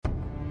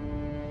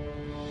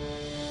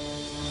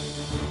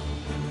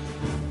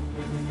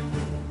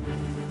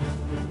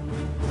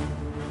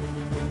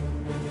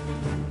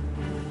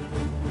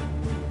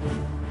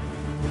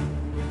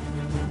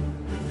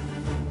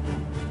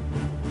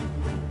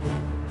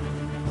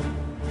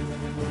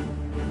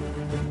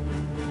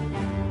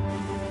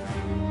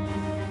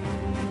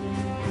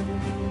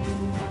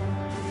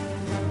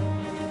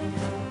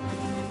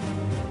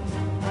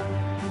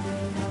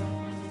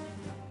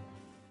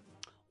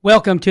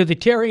Welcome to the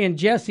Terry and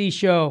Jesse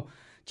Show.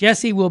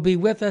 Jesse will be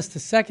with us the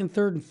second,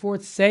 third, and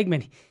fourth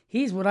segment.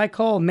 He's what I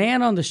call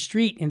man on the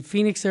street in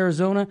Phoenix,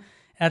 Arizona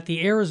at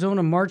the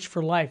Arizona March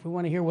for Life. We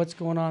want to hear what's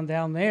going on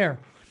down there.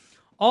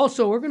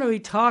 Also, we're going to be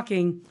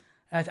talking,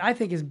 I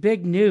think is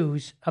big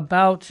news,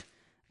 about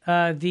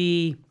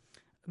the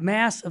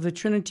Mass of the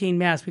Tridentine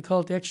Mass. We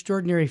call it the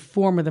extraordinary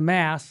form of the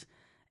Mass.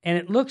 And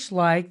it looks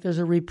like there's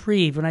a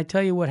reprieve. When I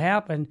tell you what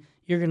happened,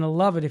 you're going to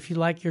love it if you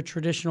like your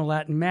traditional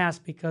Latin Mass,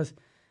 because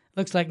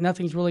looks like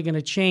nothing's really going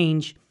to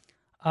change,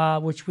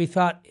 which we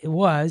thought it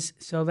was.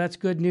 So that's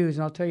good news,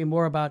 and I'll tell you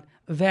more about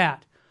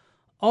that.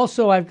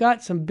 Also, I've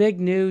got some big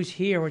news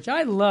here, which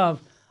I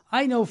love.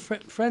 I know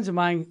friends of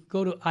mine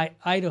go to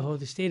Idaho,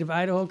 the state of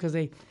Idaho, because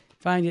they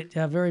find it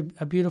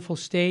a beautiful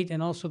state,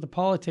 and also the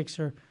politics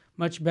are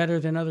much better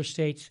than other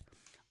states.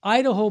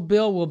 Idaho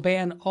bill will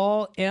ban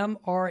all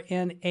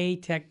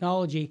mRNA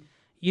technology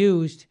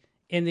used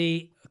in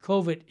the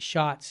COVID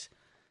shots.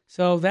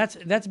 So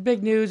that's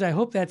big news. I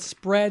hope that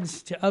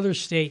spreads to other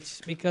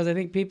states, because I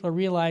think people are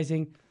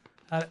realizing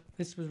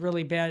this was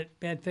really bad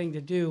thing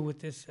to do with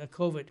this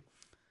COVID.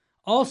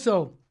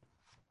 Also,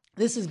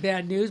 this is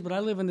bad news, but I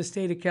live in the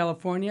state of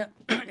California,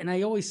 and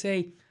I always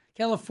say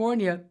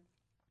California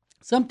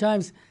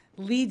sometimes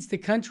leads the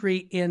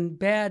country in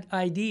bad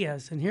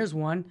ideas. And here's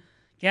one.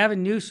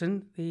 Gavin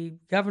Newsom, the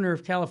governor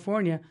of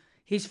California,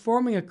 he's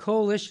forming a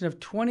coalition of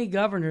 20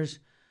 governors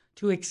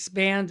to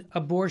expand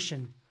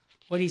abortion.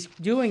 What he's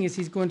doing is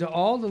he's going to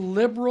all the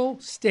liberal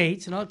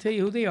states, and I'll tell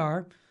you who they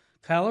are: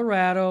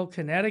 Colorado,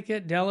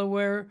 Connecticut,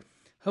 Delaware,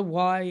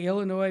 Hawaii,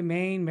 Illinois,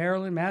 Maine,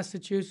 Maryland,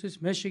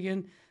 Massachusetts,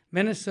 Michigan,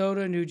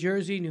 Minnesota, New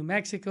Jersey, New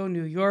Mexico,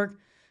 New York,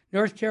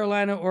 North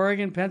Carolina,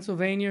 Oregon,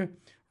 Pennsylvania,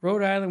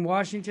 Rhode Island,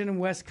 Washington, and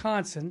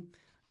Wisconsin.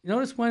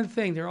 Notice one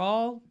thing: they're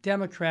all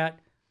Democrat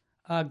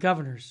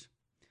governors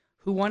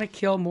who want to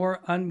kill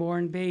more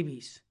unborn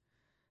babies.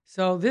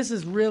 So this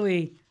is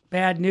really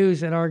bad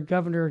news that our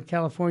governor in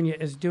California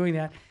is doing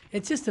that.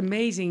 It's just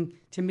amazing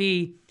to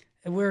me.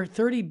 We're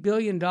 $30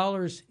 billion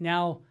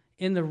now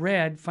in the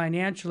red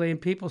financially,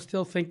 and people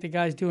still think the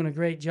guy's doing a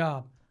great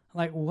job.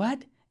 Like,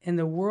 what in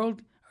the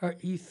world are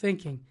you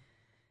thinking?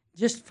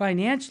 Just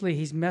financially,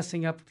 he's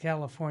messing up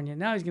California.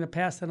 Now he's going to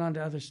pass that on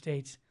to other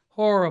states.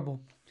 Horrible.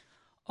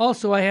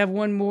 Also, I have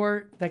one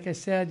more. Like I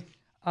said,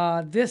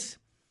 we're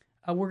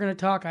going to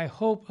talk, I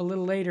hope, a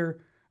little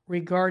later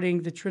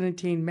regarding the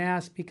Tridentine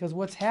Mass, because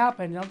what's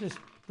happened, I'll just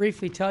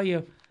briefly tell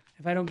you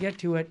if I don't get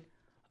to it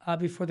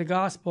before the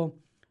gospel.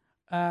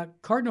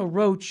 Cardinal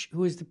Roach,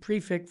 who is the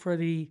prefect for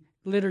the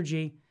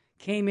liturgy,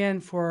 came in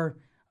for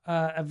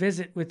a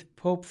visit with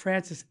Pope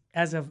Francis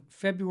as of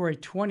February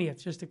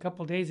 20th, just a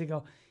couple days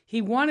ago.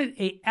 He wanted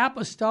an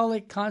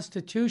apostolic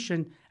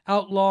constitution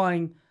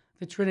outlawing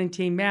the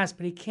Tridentine Mass,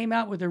 but he came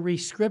out with a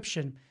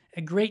rescription,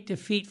 a great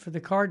defeat for the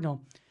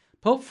cardinal.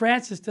 Pope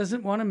Francis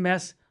doesn't want to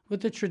mess with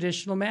the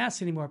traditional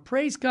Mass anymore.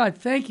 Praise God.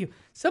 Thank you.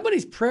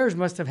 Somebody's prayers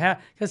must have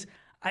happened, because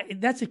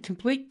that's a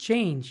complete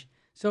change.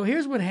 So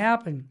here's what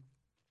happened.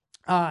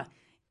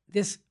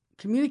 This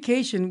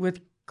communication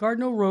with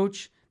Cardinal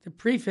Roach, the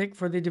prefect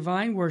for the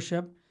divine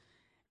worship,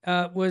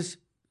 was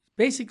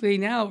basically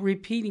now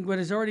repeating what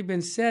has already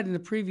been said in the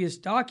previous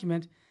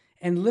document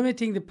and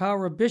limiting the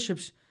power of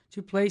bishops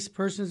to place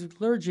persons of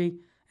clergy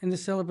in the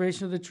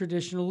celebration of the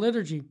traditional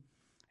liturgy.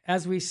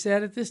 As we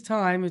said at this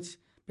time, it's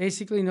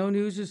basically no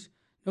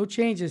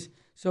changes.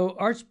 So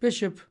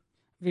Archbishop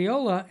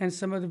Viola and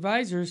some of the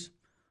advisors,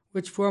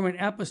 which form an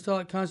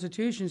apostolic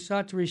constitution,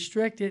 sought to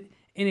restrict it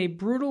in a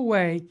brutal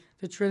way,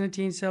 the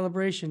Tridentine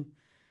celebration,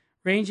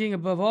 ranging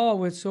above all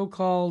with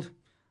so-called,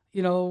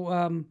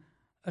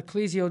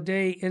 Ecclesio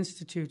Dei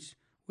institutes.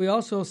 We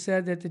also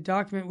said that the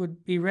document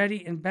would be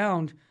ready and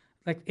bound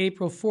like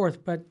April 4th,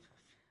 but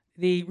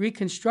the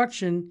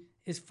reconstruction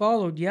is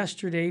followed.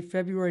 Yesterday,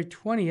 February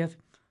 20th,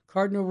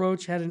 Cardinal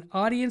Roach had an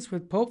audience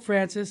with Pope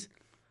Francis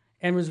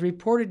and was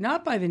reported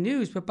not by the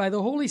news, but by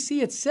the Holy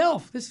See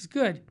itself. This is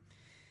good.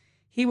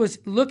 He was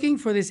looking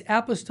for this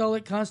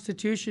apostolic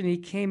constitution. He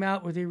came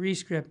out with a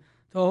rescript.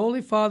 The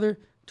Holy Father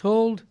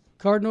told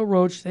Cardinal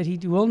Roach that he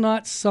will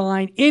not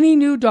sign any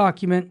new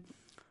document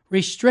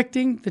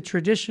restricting the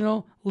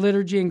traditional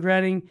liturgy and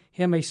granting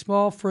him a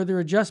small further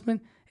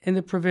adjustment in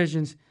the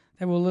provisions.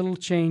 That will little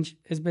change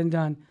has been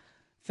done.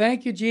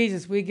 Thank you,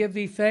 Jesus. We give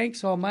thee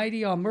thanks,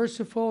 almighty, all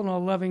merciful, and all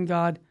loving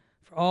God,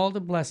 for all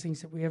the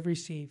blessings that we have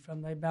received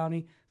from thy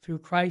bounty through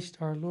Christ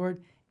our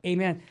Lord.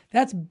 Amen.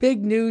 That's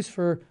big news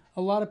for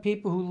a lot of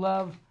people who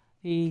love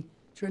the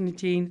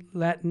Tridentine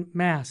Latin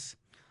Mass.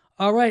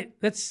 All right,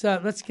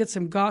 let's get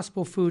some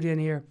gospel food in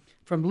here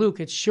from Luke.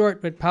 It's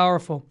short but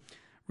powerful.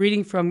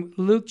 Reading from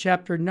Luke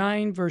chapter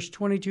 9, verse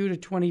 22 to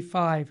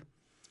 25.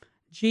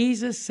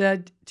 Jesus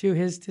said to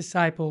his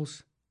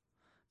disciples,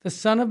 "The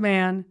Son of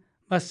Man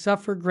must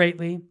suffer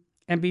greatly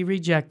and be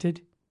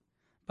rejected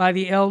by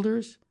the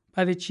elders,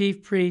 by the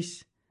chief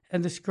priests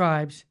and the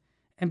scribes,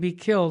 and be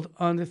killed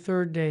on the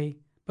third day,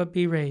 but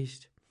be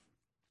raised."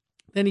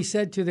 Then he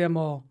said to them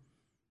all,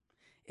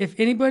 "If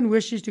anyone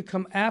wishes to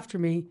come after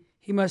me,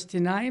 he must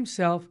deny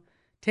himself,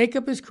 take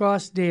up his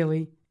cross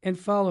daily and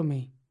follow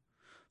me.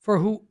 For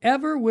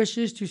whoever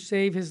wishes to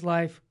save his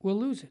life will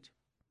lose it,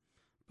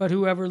 but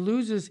whoever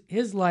loses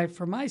his life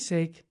for my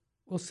sake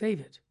will save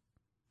it.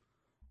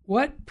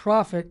 What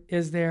profit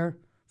is there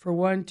for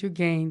one to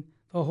gain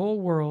the whole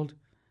world,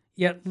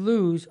 yet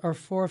lose or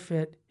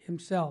forfeit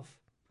himself?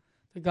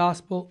 The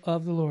gospel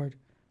of the Lord.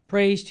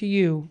 Praise to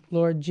you,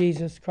 Lord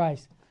Jesus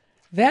Christ.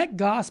 That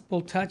gospel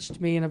touched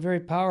me in a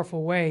very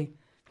powerful way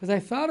because I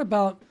thought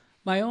about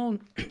my own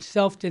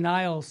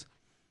self-denials,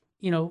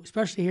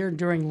 especially here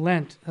during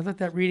Lent. I thought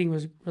that reading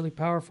was really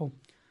powerful.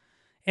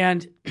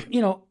 And,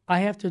 I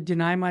have to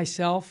deny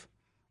myself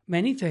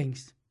many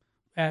things,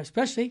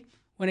 especially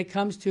when it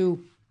comes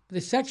to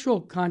the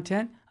sexual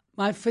content,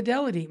 my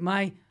fidelity,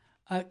 my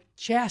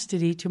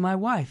chastity to my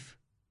wife.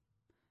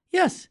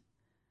 Yes,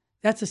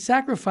 that's a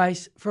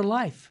sacrifice for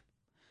life.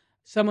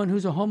 Someone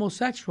who's a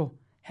homosexual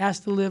has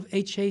to live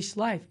a chaste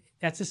life.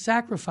 That's a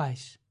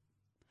sacrifice.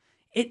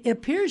 It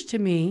appears to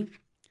me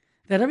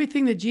that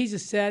everything that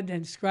Jesus said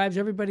and describes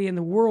everybody in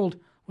the world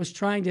was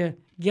trying to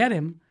get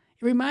him.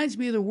 It reminds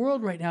me of the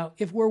world right now.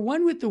 If we're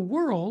one with the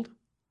world,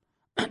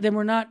 then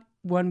we're not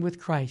one with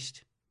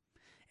Christ.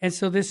 And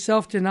so this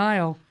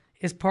self-denial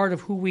is part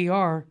of who we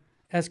are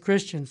as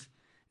Christians.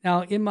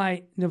 Now, in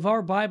my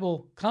Navarre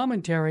Bible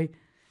commentary,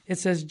 it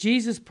says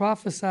Jesus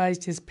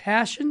prophesied his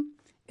passion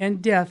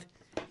and death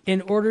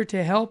in order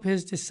to help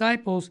his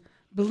disciples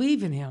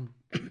believe in him.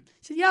 He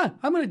said, yeah,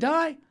 I'm going to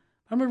die.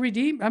 I'm going to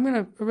redeem. I'm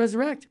going to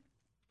resurrect.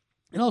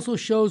 It also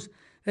shows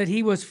that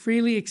he was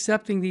freely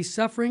accepting these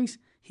sufferings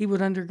he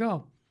would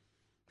undergo.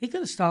 He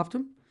could have stopped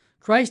them.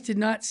 Christ did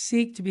not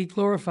seek to be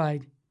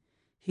glorified.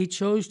 He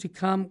chose to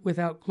come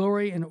without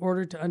glory in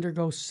order to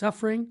undergo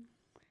suffering.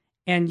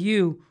 And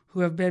you, who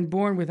have been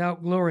born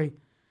without glory,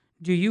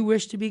 do you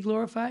wish to be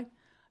glorified?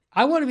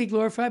 I want to be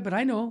glorified, but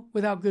I know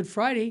without Good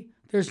Friday,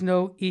 there's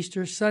no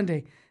Easter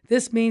Sunday.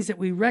 This means that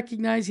we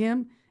recognize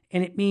him,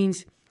 and it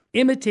means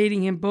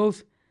imitating him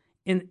both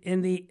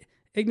in the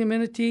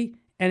ignominy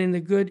and in the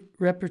good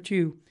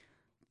repute.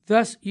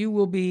 Thus you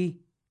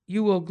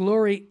will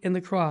glory in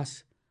the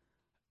cross.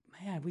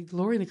 Man, we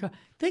glory in the cross.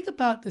 Think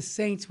about the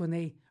saints when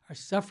they are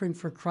suffering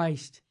for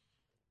Christ.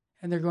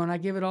 And they're going, I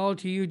give it all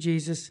to you,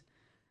 Jesus.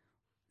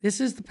 This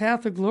is the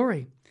path of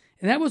glory.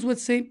 And that was what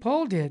St.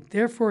 Paul did.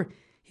 Therefore,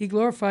 he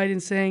glorified in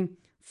saying,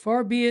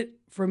 far be it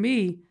for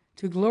me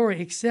to glory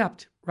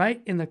except,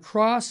 right, in the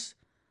cross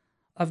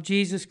of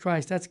Jesus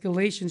Christ. That's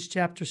Galatians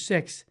chapter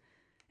 6.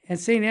 And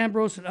St.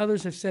 Ambrose and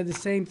others have said the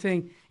same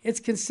thing. It's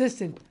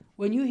consistent.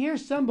 When you hear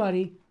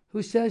somebody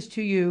who says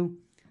to you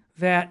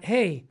that,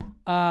 hey,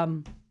 I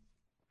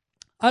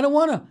don't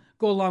want to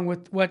go along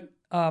with what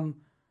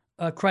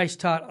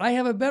Christ taught. I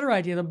have a better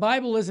idea. The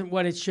Bible isn't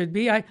what it should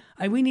be.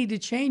 We need to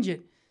change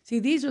it. See,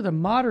 these are the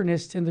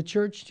modernists in the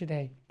church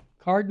today.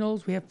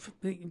 Cardinals, we have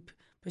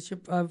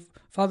Bishop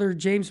Father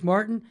James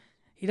Martin.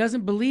 He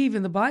doesn't believe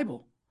in the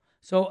Bible.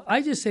 So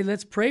I just say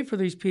let's pray for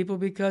these people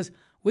because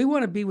we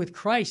want to be with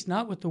Christ,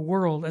 not with the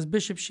world. As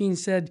Bishop Sheen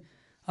said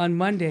on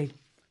Monday,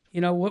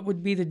 what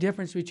would be the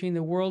difference between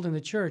the world and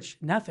the church?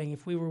 Nothing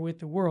if we were with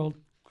the world.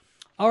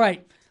 All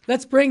right,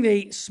 let's bring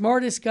the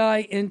smartest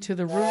guy into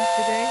the room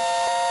today.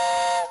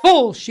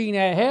 Full Sheen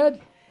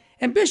ahead.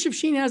 And Bishop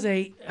Sheen has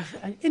an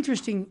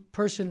interesting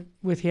person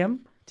with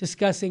him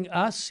discussing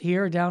us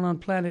here down on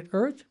planet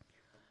Earth.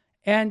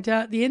 And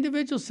the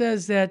individual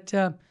says that,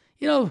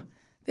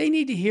 they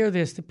need to hear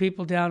this, the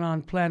people down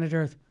on planet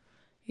Earth.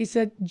 He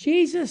said,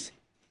 Jesus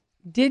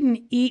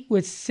didn't eat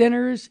with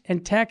sinners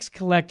and tax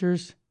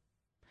collectors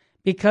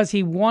because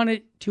he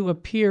wanted to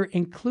appear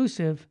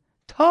inclusive,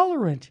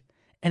 tolerant,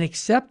 and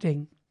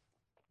accepting.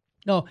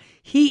 No,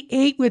 he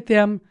ate with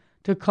them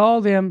to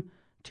call them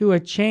to a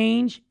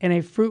change and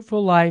a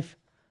fruitful life,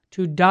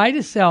 to die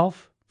to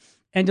self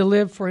and to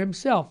live for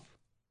himself.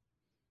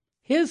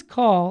 His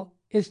call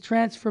is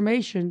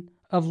transformation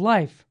of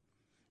life,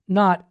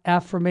 not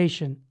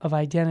affirmation of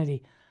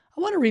identity. I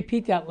want to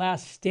repeat that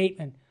last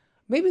statement.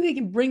 Maybe they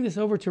can bring this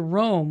over to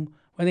Rome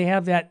when they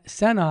have that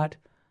Synod.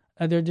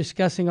 They're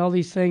discussing all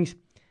these things.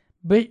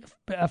 But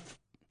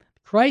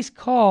Christ's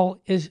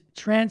call is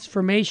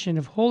transformation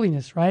of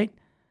holiness, right?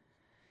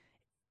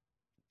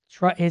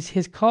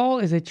 His call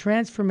is a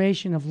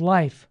transformation of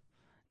life,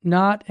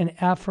 not an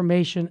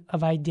affirmation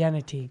of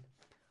identity.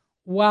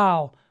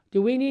 Wow.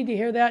 Do we need to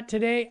hear that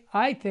today?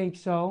 I think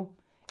so.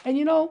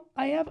 And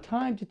I have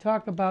time to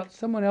talk about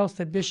someone else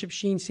that Bishop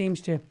Sheen seems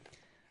to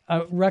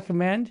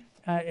recommend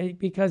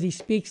because he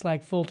speaks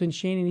like Fulton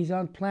Sheen and he's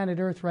on planet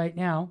Earth right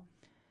now.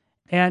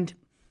 And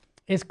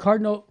it's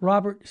Cardinal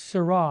Robert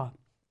Sarah.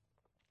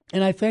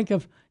 And I think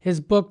of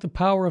his book, The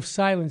Power of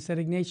Silence, that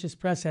Ignatius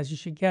Press has. You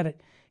should get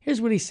it.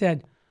 Here's what he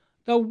said.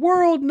 The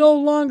world no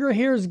longer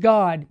hears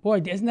God.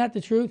 Boy, isn't that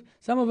the truth?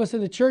 Some of us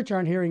in the church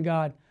aren't hearing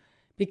God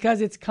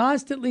because it's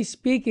constantly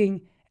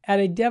speaking at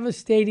a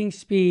devastating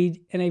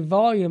speed and a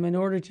volume in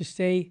order to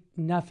say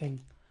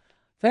nothing.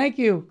 Thank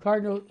you,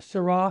 Cardinal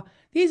Sarah.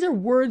 These are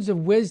words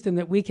of wisdom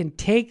that we can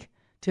take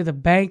to the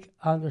bank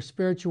on our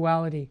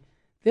spirituality.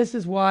 This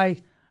is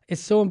why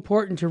it's so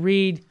important to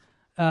read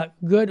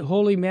good,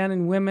 holy men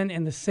and women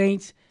and the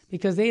saints,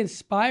 because they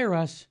inspire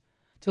us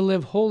to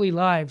live holy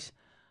lives.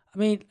 I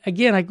mean,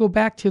 again, I go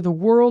back to the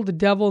world, the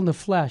devil, and the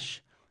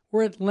flesh.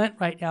 We're at Lent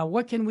right now.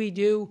 What can we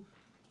do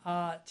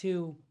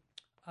to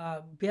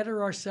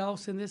better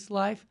ourselves in this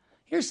life?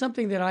 Here's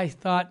something that I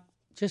thought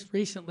just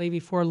recently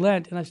before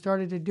Lent, and I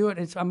started to do it.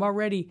 And so I'm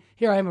already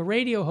here. I'm a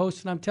radio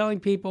host, and I'm telling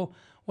people,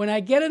 when I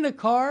get in the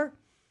car,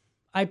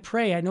 I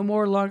pray. I'm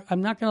not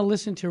going to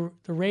listen to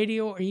the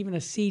radio or even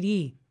a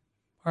CD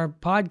or a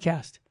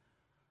podcast.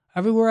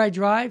 Everywhere I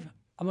drive,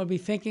 I'm going to be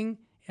thinking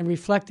and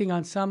reflecting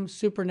on some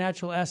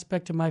supernatural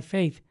aspect of my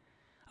faith.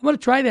 I'm going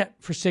to try that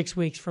for 6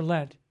 weeks for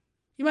Lent.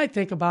 You might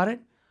think about it.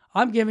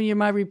 I'm giving you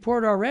my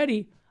report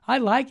already. I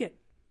like it.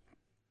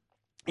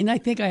 And I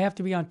think I have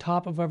to be on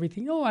top of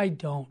everything. No, I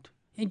don't.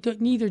 And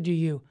neither do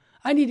you.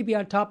 I need to be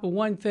on top of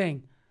one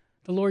thing,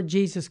 the Lord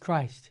Jesus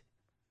Christ.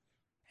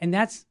 And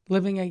that's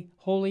living a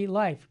holy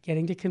life,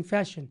 getting to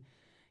confession,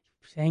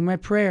 saying my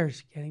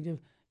prayers, getting to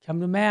come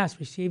to Mass,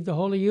 receive the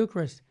Holy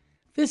Eucharist.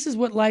 This is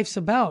what life's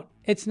about.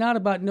 It's not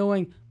about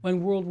knowing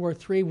when World War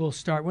III will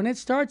start. When it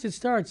starts, it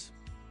starts.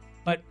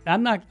 But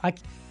I'm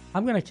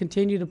going to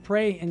continue to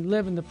pray and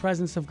live in the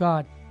presence of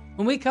God.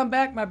 When we come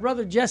back, my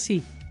brother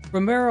Jesse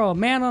Romero, a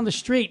man on the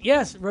street.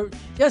 Yes,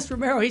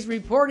 Romero, he's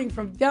reporting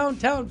from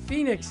downtown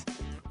Phoenix.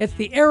 It's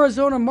the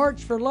Arizona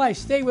March for Life.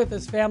 Stay with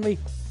us, family.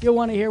 You'll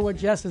want to hear what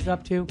Jess is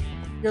up to.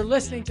 You're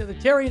listening to the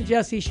Terry and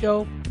Jesse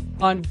Show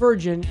on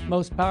Virgin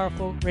Most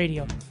Powerful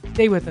Radio.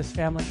 Stay with us,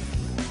 family.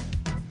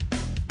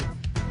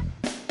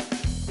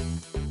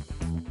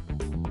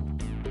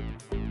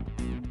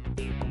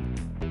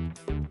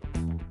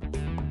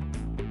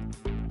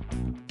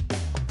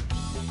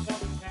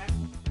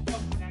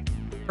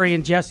 Terry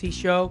and Jesse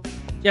Show.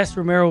 Jess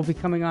Romero will be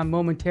coming on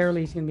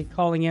momentarily. He's going to be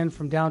calling in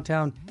from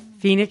downtown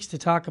Phoenix to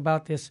talk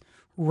about this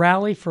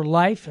rally for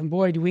life. And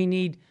boy, do we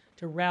need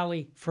to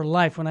rally for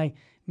life. When I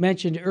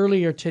mentioned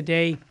earlier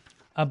today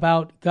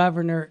about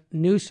Governor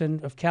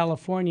Newsom of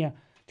California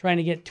trying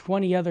to get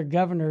 20 other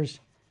governors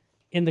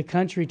in the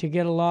country to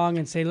get along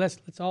and say, let's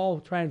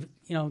all try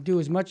and do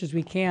as much as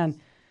we can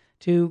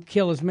to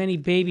kill as many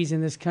babies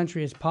in this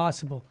country as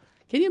possible.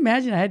 Can you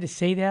imagine I had to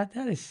say that?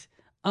 That is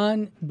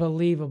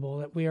unbelievable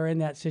that we are in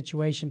that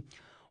situation.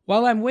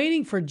 While I'm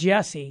waiting for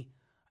Jesse,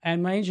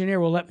 and my engineer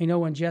will let me know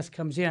when Jess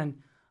comes in,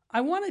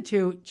 I wanted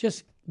to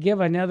just give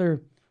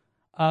another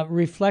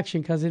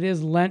reflection because it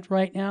is Lent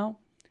right now.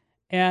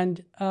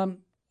 And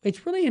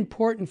it's really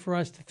important for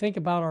us to think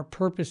about our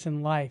purpose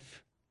in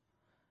life,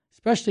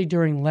 especially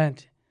during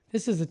Lent.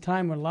 This is a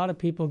time when a lot of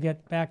people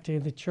get back to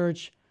the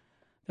church.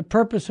 The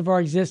purpose of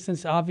our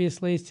existence,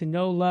 obviously, is to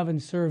know, love,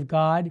 and serve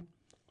God.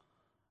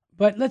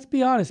 But let's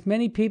be honest,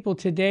 many people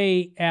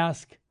today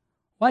ask,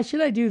 why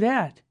should I do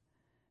that?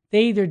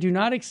 They either do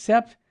not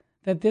accept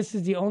that this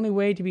is the only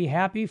way to be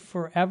happy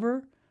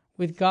forever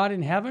with God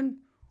in heaven,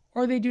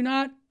 or they do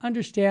not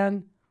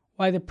understand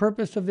why the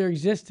purpose of their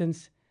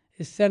existence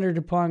is centered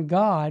upon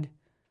God,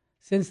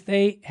 since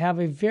they have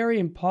a very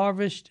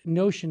impoverished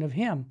notion of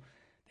Him.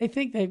 They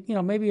think that,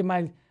 maybe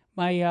my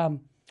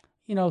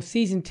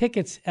season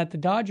tickets at the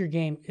Dodger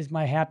game is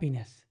my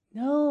happiness.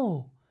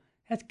 No,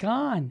 that's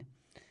gone.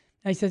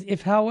 And he says,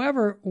 if,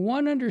 however,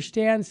 one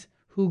understands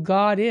who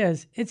God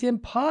is, it's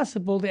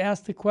impossible to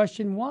ask the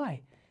question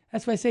why.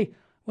 That's why I say,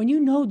 when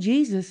you know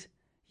Jesus,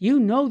 you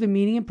know the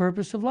meaning and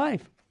purpose of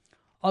life.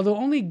 Although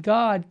only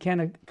God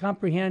can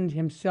comprehend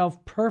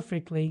Himself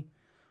perfectly,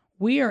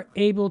 we are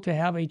able to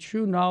have a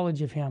true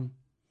knowledge of Him.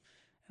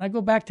 And I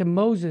go back to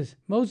Moses.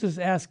 Moses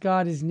asked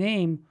God His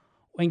name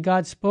when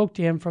God spoke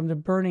to him from the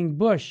burning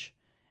bush.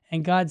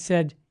 And God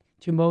said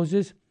to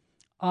Moses,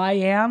 I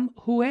am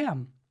who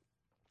am.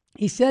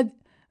 He said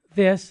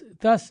this,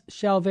 thus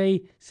shall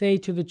they say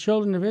to the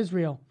children of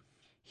Israel,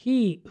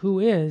 He who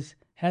is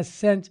has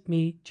sent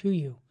me to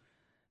you.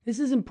 This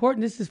is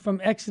important. This is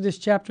from Exodus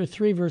chapter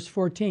 3, verse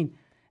 14.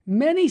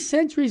 Many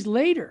centuries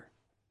later,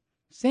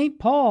 St.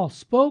 Paul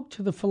spoke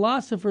to the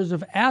philosophers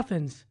of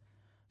Athens,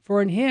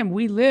 for in him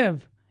we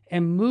live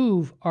and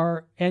move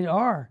and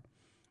are.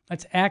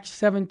 That's Acts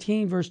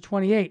 17, verse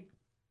 28.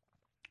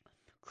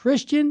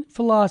 Christian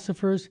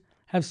philosophers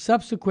have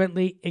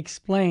subsequently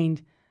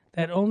explained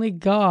that only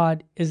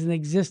God is in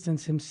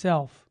existence in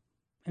itself.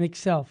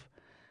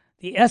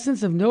 The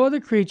essence of no other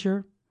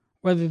creature,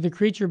 whether the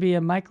creature be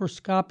a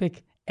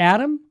microscopic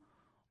atom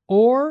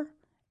or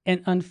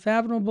an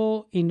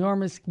unfathomable,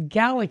 enormous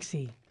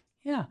galaxy,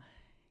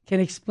 can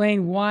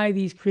explain why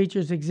these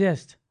creatures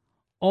exist.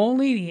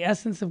 Only the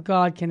essence of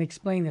God can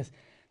explain this.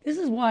 This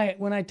is why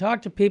when I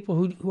talk to people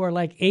who are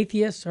like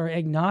atheists or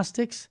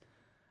agnostics,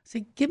 I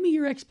say, give me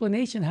your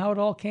explanation how it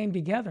all came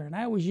together. And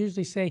I always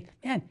usually say,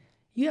 man,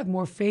 you have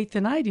more faith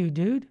than I do,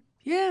 dude.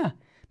 Yeah,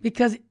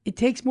 because it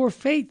takes more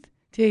faith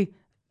to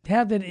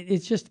have that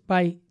it's just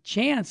by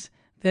chance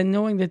than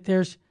knowing that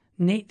there's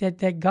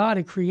that God,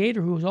 a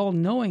creator who is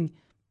all-knowing,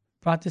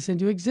 brought this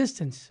into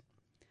existence.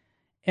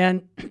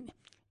 And,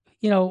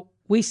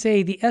 we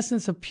say the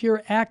essence of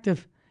pure act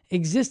of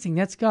existing,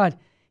 that's God.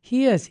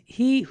 He is.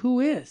 He who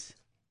is.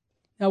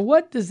 Now,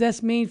 what does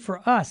this mean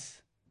for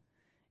us?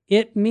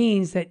 It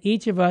means that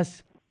each of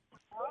us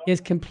is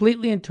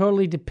completely and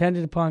totally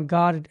dependent upon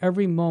God at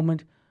every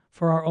moment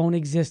for our own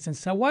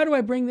existence. Now, why do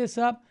I bring this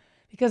up?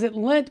 Because at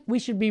Lent, we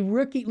should be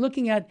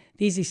looking at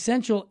these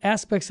essential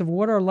aspects of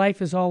what our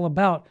life is all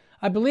about.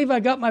 I believe I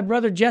got my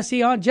brother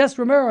Jesse on. Jess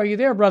Romero, are you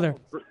there, brother?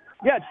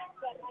 Yes.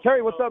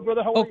 Terry, what's up,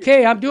 brother? How are you?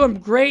 Okay, I'm doing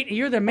great.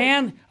 You're the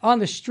man on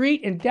the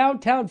street in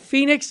downtown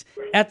Phoenix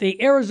at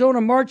the Arizona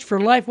March for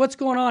Life. What's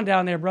going on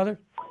down there, brother?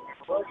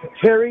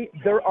 Terry,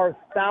 there are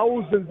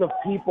thousands of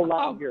people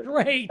out here.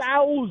 Great.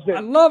 Thousands. I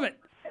love it.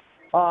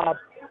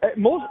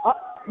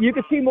 You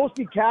can see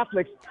mostly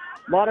Catholics.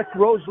 A lot of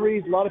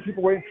rosaries, a lot of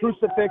people wearing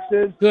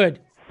crucifixes. Good.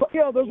 But,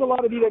 there's a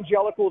lot of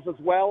evangelicals as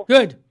well.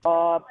 Good.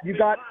 You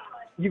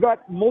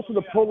got most of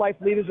the pro-life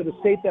leaders of the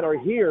state that are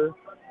here.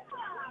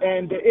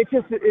 And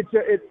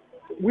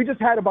we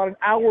just had about an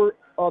hour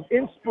of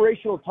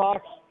inspirational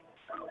talks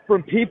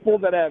from people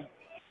that have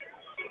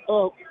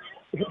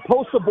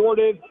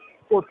post-abortive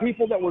or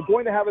people that were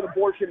going to have an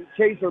abortion and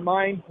change their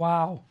mind.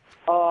 Wow.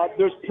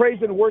 There's praise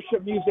and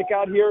worship music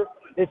out here.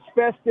 It's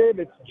festive.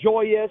 It's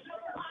joyous.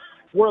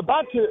 We're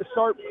about to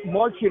start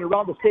marching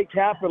around the state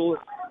capitol,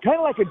 kind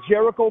of like a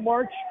Jericho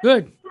march.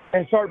 Good.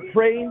 And start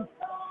praying.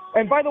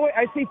 And by the way,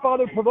 I see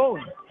Father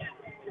Pavone.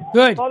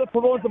 Good. Father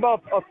Pavone's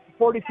about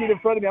 40 feet in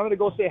front of me. I'm going to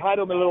go say hi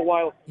to him in a little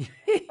while.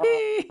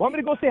 Want me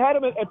to go say hi to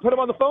him and put him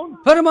on the phone?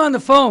 Put him on the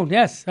phone.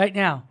 Yes, right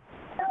now.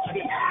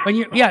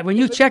 When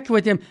you check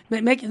with him,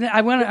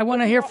 I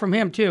want to hear from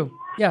him too.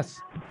 Yes.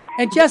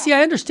 And Jesse,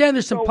 I understand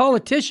there's some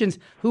politicians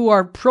who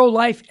are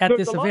pro-life at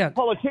this event. There's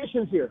a lot of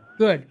politicians here.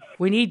 Good.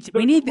 We need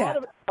that.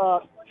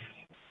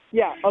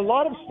 A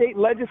lot of state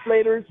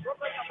legislators,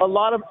 a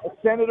lot of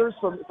senators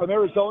from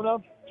Arizona.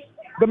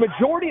 The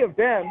majority of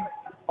them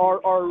are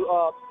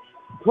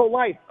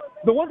pro-life.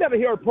 The ones that are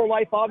here are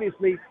pro-life,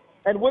 obviously,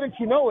 and wouldn't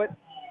you know it,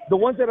 the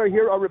ones that are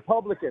here are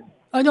Republican.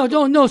 Oh,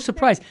 no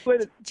surprise.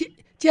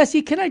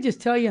 Jesse, can I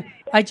just tell you,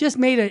 I just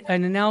made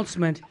an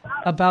announcement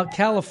about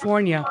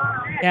California,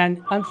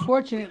 and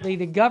unfortunately,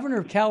 the governor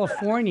of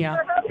California,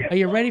 are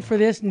you ready for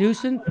this,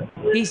 Newsom?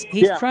 He's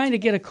trying to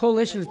get a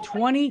coalition of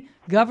 20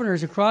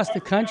 governors across the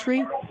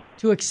country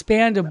to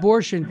expand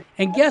abortion.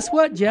 And guess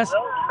what, Jess?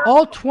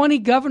 All 20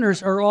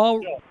 governors are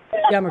all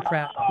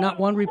Democrat.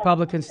 Not one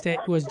Republican state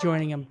was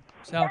joining him.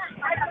 So,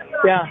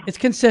 it's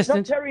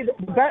consistent. No, Terry,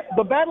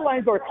 the battle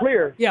lines are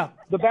clear. Yeah.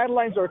 The battle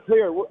lines are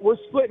clear. We're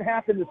split in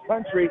half in this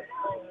country.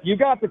 You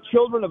got the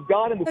children of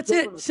God and the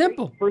children of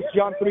Simple. 1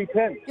 John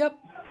 3:10. Yep.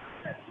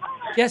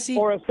 Jesse.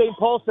 Or as St.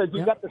 Paul says,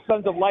 you got the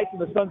sons of light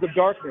and the sons of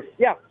darkness.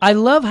 Yeah. I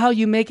love how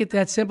you make it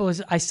that simple.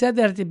 As I said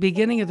that at the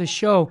beginning of the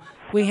show.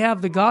 We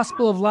have the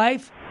gospel of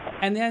life,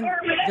 and then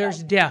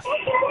there's death.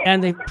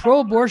 And the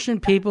pro-abortion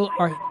people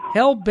are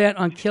hell-bent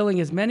on killing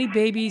as many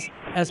babies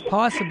as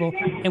possible,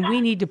 and we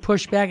need to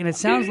push back. And it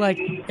sounds like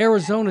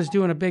Arizona's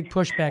doing a big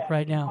pushback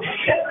right now.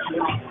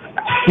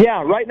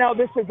 Yeah, right now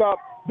this is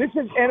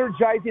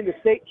energizing the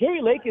state.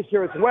 Terry Lake is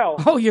here as well.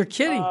 Oh, you're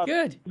kidding.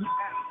 Good.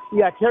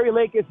 Yeah, Terry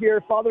Lake is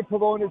here. Father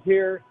Pavone is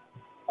here.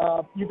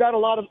 You got a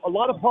lot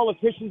of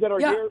politicians that are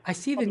here. I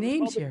see the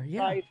names here.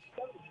 Yeah.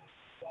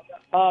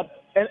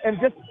 And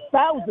just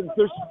thousands.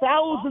 There's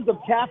thousands of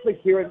Catholics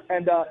here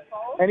and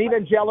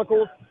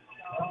evangelicals,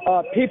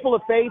 people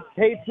of faith,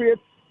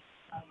 patriots.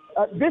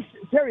 This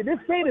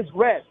state is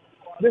red.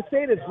 This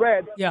state is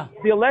red. Yeah.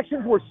 The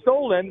elections were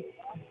stolen,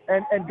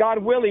 and God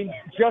willing,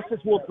 justice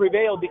will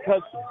prevail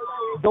because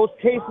those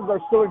cases are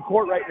still in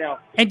court right now.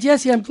 And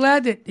Jesse, I'm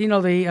glad that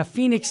the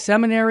Phoenix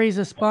Seminary is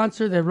a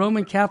sponsor. The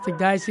Roman Catholic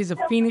Diocese of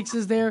Phoenix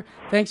is there.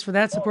 Thanks for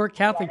that support.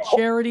 Catholic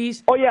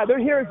Charities. Oh yeah, they're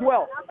here as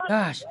well.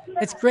 Gosh,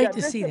 it's great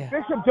to see that.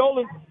 Bishop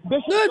Dolan.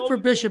 Good for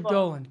Bishop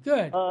Dolan.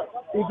 Good.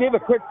 He gave a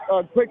quick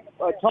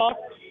talk,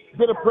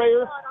 did a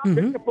prayer. Mm-hmm.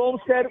 Bishop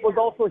Olmsted was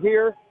also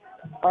here,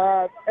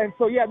 and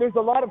so there's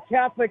a lot of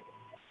Catholic.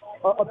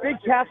 A big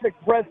Catholic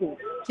presence.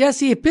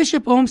 Jesse, if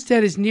Bishop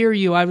Olmsted is near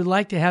you, I would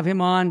like to have him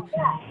on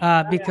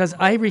because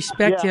I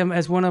respect him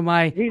as one of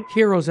my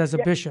heroes as a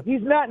bishop.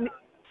 He's not.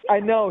 I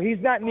know he's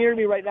not near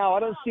me right now.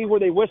 I don't see where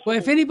they whistle. Well,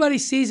 if anybody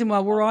sees him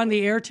while we're on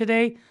the air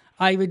today,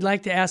 I would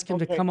like to ask him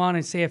to come on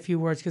and say a few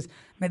words because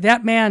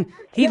that man,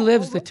 he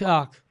lives the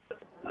talk.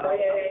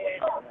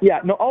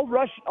 Yeah, no, I'll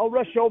rush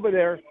over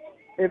there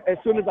as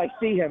soon as I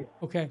see him.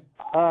 Okay.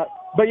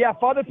 But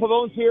Father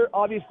Pavone's here,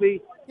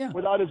 obviously. Yeah.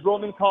 Without his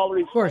Roman collar,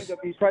 he's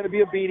trying to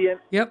be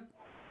obedient. Yep.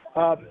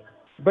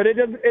 But it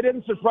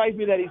doesn't surprise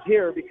me that he's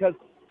here because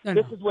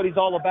this is what he's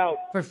all about.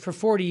 For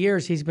 40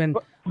 years, he's been.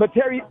 But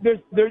Terry,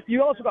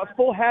 you also got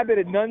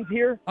full-habited nuns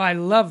here. I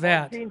love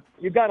that.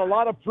 You got a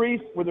lot of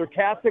priests with their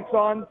caskets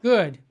on.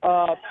 Good.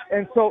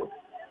 And so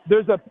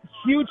there's a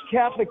huge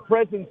Catholic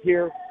presence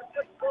here,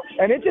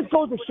 and it just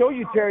goes to show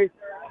you, Terry,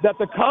 that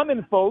the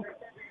common folk,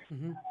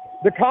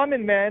 the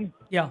common man,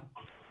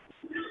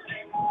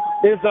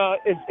 is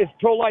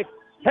pro-life.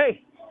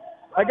 Hey,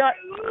 I got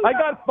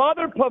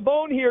Father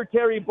Pavone here,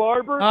 Terry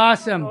Barber.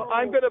 Awesome. So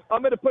I'm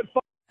gonna put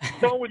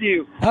Pavone with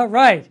you. All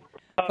right,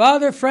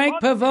 Father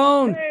Frank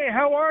Pavone. Hey,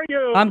 how are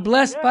you? I'm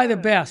blessed by the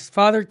best,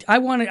 Father.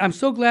 I'm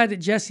so glad that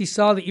Jesse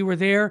saw that you were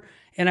there,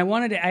 and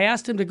I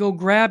asked him to go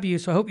grab you,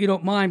 so I hope you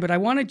don't mind. But I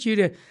wanted you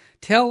to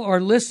tell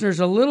our listeners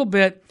a little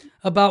bit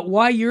about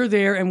why you're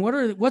there and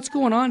what's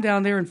going on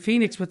down there in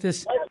Phoenix with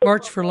this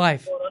March for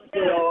Life.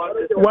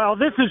 Well,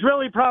 this is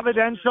really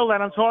providential that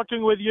I'm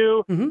talking with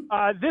you.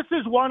 Mm-hmm. This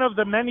is one of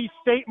the many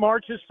state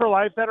marches for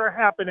life that are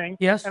happening.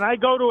 Yes. And I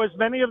go to as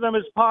many of them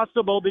as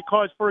possible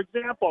because, for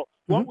example,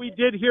 what we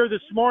did here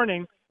this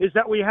morning is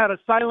that we had a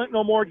Silent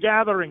No More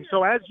gathering.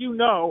 So as you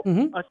know,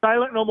 a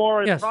Silent No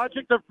More is a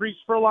project of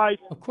Priests for Life.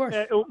 Of course.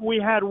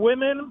 We had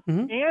women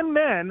and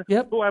men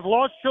who have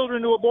lost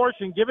children to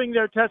abortion giving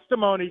their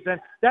testimonies. And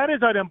that is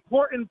an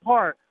important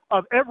part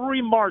of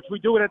every march. We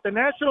do it at the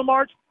national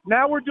march.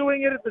 Now we're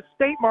doing it at the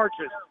state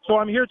marches. So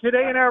I'm here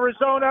today in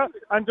Arizona.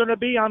 I'm going to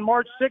be on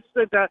March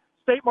 6th at the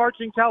state march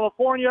in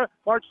California,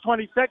 March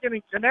 22nd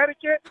in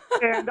Connecticut,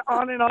 and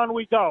on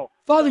we go.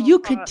 Father, you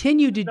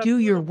continue to do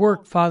your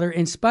work, Father,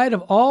 in spite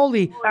of all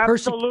the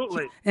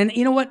Absolutely. And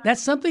you know what?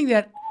 That's something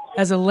that,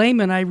 as a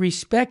layman, I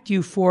respect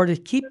you for, to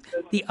keep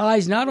the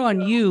eyes not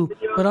on you,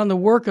 but on the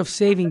work of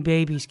saving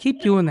babies.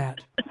 Keep doing that.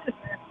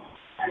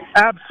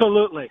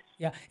 Absolutely.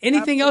 Yeah.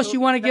 Anything else you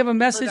want to give a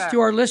message to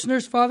our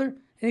listeners, Father?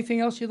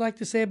 Anything else you'd like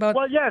to say about?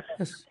 Well, yes.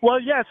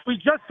 We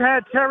just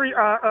had Terry,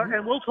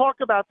 and we'll talk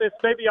about this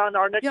maybe on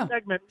our next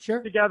segment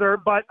together.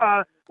 But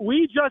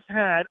we just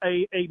had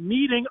a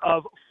meeting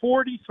of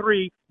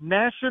 43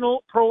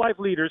 national pro-life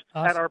leaders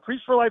at our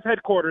Priests for Life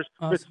headquarters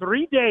for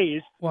 3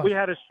 days. Wow. We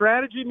had a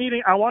strategy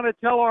meeting. I want to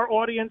tell our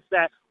audience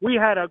that we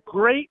had a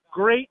great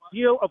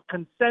deal of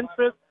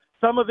consensus,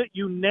 some of it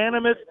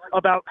unanimous,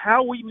 about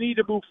how we need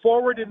to move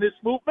forward in this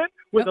movement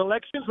with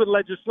elections, with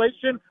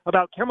legislation,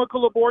 about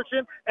chemical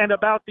abortion, and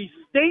about the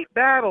state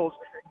battles.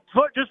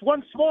 Just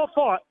one small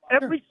thought.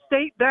 Every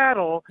state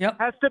battle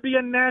has to be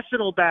a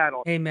national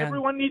battle. Amen.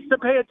 Everyone needs to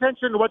pay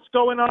attention to what's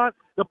going on.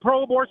 The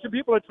pro-abortion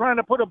people are trying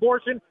to put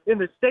abortion in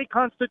the state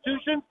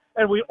constitution,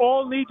 and we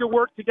all need to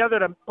work together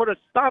to put a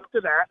stop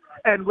to that.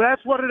 And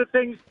that's one of the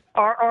things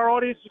our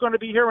audience is going to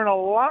be hearing a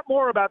lot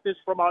more about this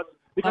from us,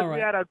 because we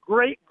had a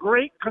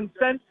great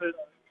consensus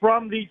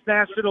from these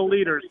national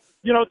leaders.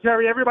 You know,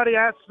 Terry, everybody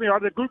asks me,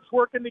 are the groups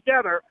working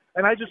together?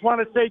 And I just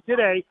want to say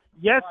today,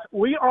 yes,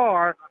 we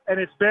are, and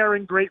it's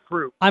bearing great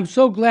fruit. I'm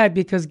so glad,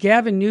 because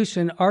Gavin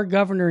Newsom, our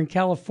governor in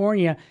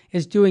California,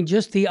 is doing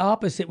just the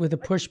opposite with a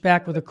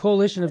pushback with a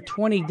coalition of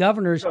 20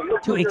 governors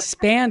to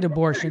expand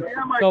abortion.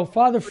 So,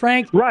 Father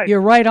Frank,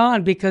 you're right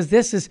on, because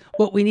this is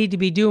what we need to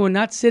be doing,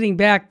 not sitting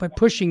back, but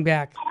pushing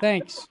back.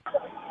 Thanks.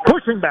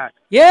 Pushing back.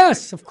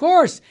 Yes, of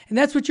course. And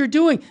that's what you're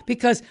doing,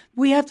 because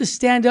we have to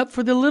stand up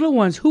for the little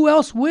ones. Who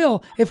else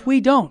will if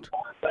we don't?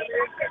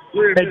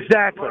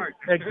 Exactly.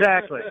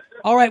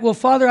 All right. Well,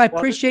 Father, I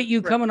appreciate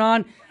you coming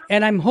on,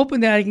 and I'm hoping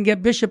that I can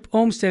get Bishop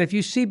Olmsted. If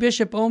you see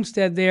Bishop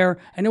Olmsted there,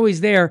 I know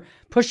he's there,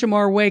 push him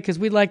our way, because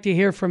we'd like to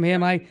hear from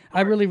him. I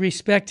really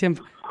respect him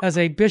as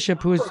a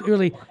bishop who has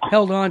really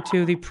held on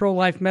to the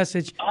pro-life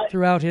message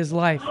throughout his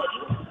life.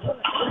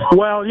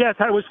 Well, yes,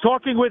 I was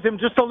talking with him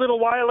just a little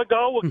while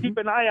ago. We'll keep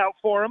an eye out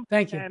for him.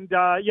 Thank you. And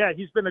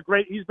he's been a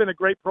great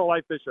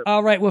pro-life bishop.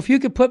 All right. Well, if you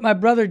could put my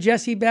brother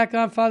Jesse back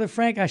on, Father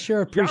Frank, I sure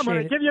appreciate I'm going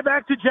it. to give you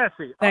back to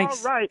Jesse.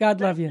 Thanks. All right.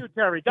 God love you. Thank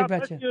you, Terry. God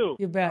bless you.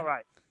 You bet. All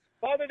right.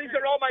 Father, these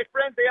are all my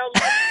friends. They all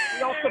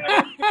support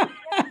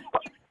you.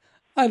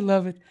 I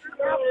love it.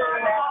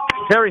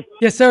 Terry.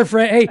 Yes, sir,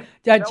 Frank.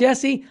 Hey,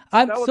 Jesse,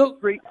 I'm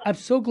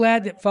so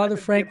glad that Father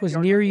Frank was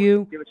near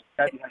you.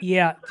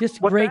 Yeah,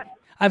 just great.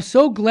 I'm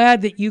so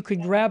glad that you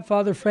could grab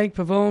Father Frank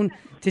Pavone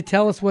to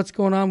tell us what's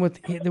going on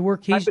with the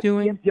work he's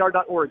doing.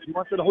 NPR.org. He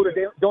wants to know who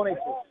to donate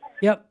to.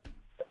 Yep.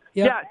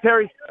 Yeah,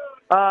 Terry.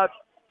 To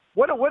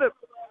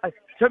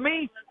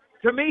me,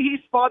 he's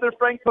Father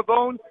Frank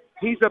Pavone.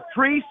 He's a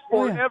priest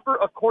forever,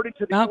 according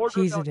to the order of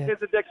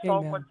Melchizedek,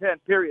 Psalm 110,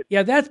 period.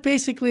 Yeah, that's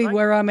basically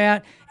where I'm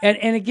at.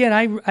 And again,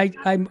 I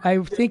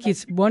think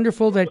it's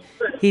wonderful that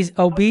he's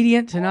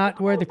obedient to not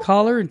wear the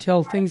collar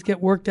until things get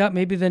worked out.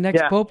 Maybe the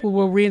next pope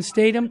will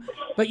reinstate him.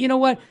 But you know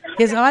what?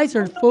 His eyes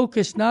are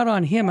focused not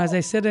on him. As I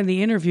said in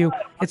the interview,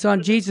 it's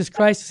on Jesus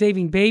Christ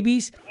saving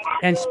babies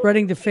and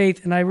spreading the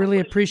faith. And I really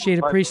appreciate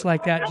a priest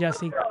like that,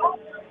 Jesse.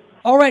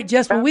 All right,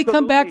 Jess, when we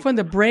come back from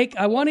the break,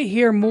 I want to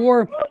hear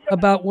more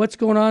about what's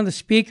going on, the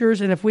speakers,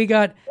 and if we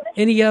got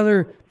any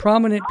other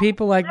prominent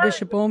people like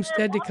Bishop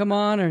Olmsted to come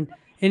on, or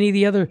any of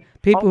the other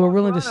people who are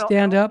willing to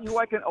stand up.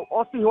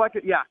 I'll see who I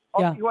can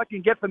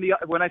get from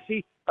when I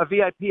see a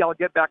VIP, I'll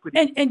get back with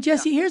you. And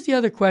Jesse, here's the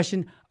other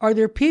question. Are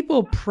there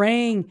people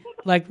praying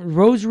like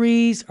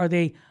rosaries? Are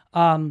they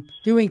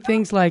doing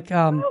things like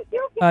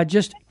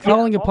just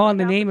calling upon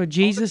the name of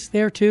Jesus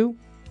there too?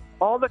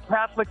 All the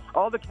Catholics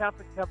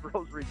have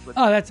rosaries with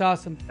them. Oh, that's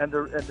awesome. And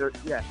they're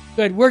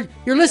Good.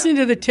 You're listening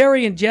to the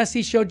Terry and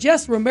Jesse Show.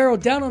 Jess Romero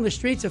down on the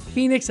streets of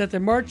Phoenix at the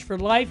March for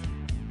Life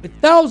with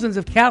thousands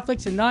of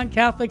Catholics and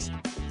non-Catholics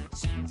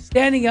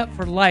standing up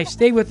for life.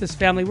 Stay with us,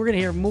 family. We're going to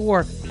hear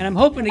more, and I'm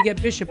hoping to get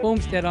Bishop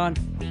Olmsted on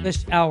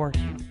this hour.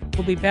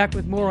 We'll be back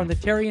with more on the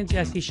Terry and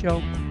Jesse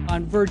Show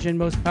on Virgin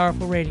Most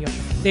Powerful Radio.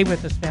 Stay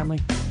with us, family.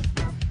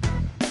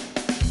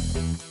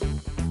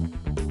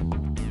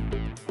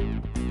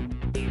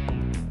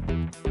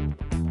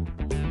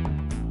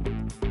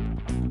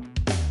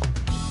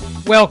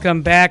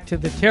 Welcome back to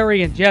the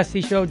Terry and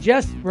Jesse Show.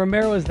 Jesse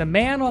Romero is the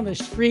man on the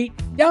street,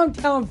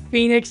 downtown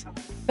Phoenix.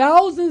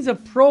 Thousands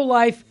of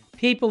pro-life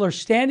people are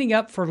standing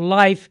up for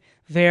life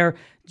there.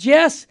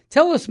 Jess,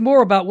 tell us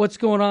more about what's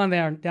going on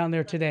down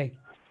there today.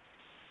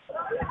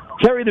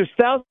 Terry, there's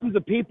thousands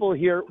of people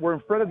here. We're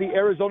in front of the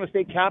Arizona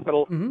State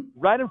Capitol,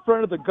 right in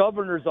front of the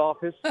governor's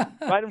office,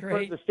 right in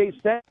front of the state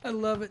senate. I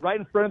love it. Right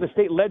in front of the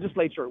state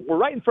legislature. We're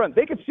right in front.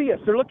 They can see us.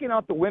 They're looking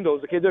out the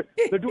windows. Okay,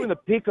 they're doing the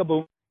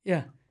peekaboo.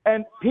 Yeah.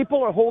 And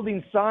people are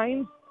holding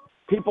signs.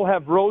 People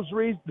have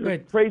rosaries.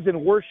 There's praise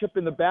and worship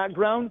in the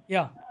background.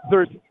 Yeah.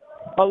 There's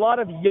a lot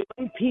of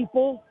young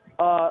people,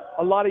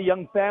 a lot of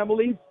young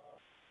families.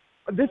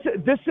 This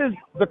is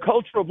the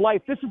culture of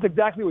life. This is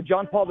exactly what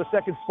John Paul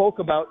II spoke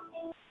about.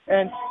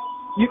 And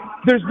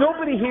there's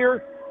nobody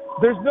here.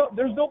 There's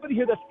nobody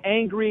here that's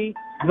angry.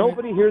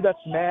 Nobody here that's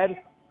mad.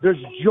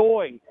 There's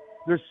joy.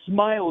 There's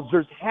smiles.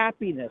 There's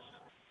happiness.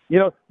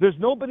 There's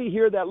nobody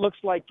here that looks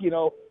like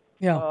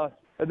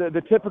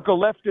the typical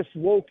leftist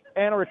woke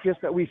anarchist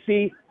that we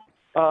see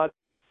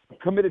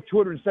committed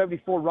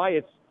 274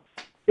 riots.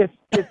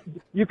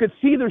 You could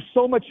see there's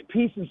so much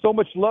peace and so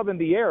much love in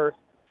the air.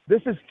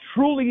 This is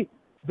truly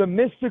the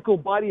mystical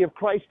body of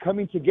Christ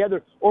coming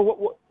together,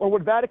 or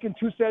what Vatican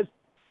II says,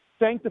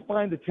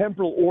 sanctifying the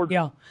temporal order.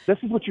 Yeah. This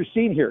is what you're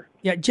seeing here.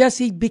 Yeah,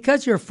 Jesse,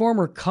 because you're a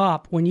former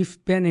cop, when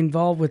you've been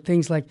involved with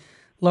things like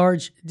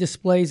large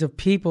displays of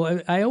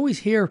people, I always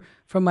hear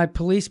from my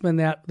policemen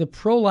that the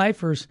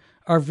pro-lifers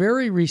are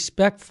very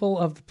respectful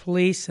of the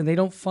police, and they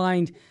don't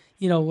find,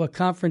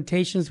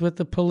 confrontations with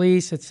the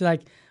police. It's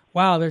like,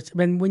 wow,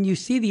 when you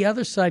see the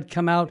other side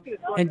come out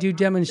and do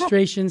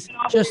demonstrations,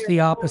 just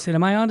the opposite.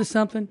 Am I onto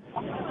something?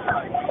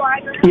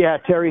 Yeah,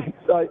 Terry.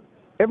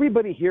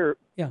 Everybody here,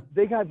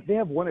 they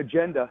have one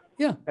agenda,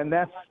 and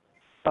that's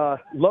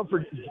love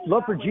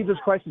for Jesus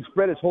Christ and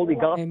spread His holy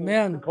gospel.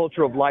 Amen. The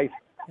culture of life.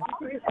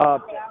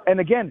 And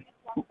again,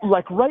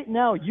 like right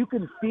now, you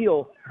can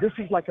feel this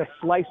is like a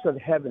slice of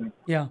heaven.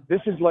 Yeah.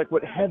 This is like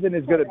what heaven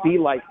is going to be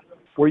like,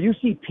 where you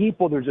see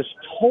people, there's just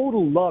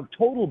total love,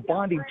 total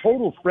bonding,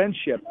 total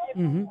friendship.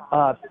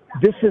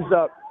 This is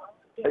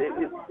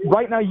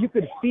right now you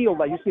could feel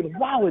like you say,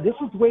 wow, this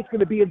is the way it's going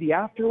to be in the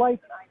afterlife.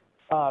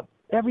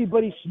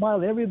 Everybody's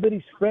smiling,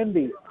 everybody's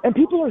friendly, and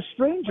people are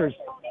strangers,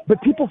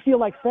 but people feel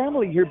like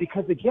family here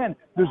because, again,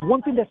 there's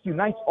one thing that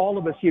unites all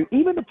of us here,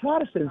 even the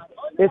Protestants.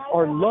 It's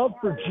our love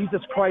for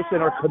Jesus Christ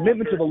and our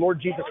commitment to the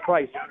Lord Jesus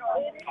Christ.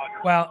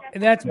 Wow,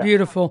 that's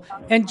beautiful.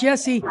 And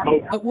Jesse,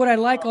 what I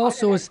like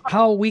also is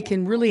how we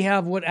can really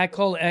have what I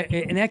call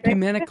an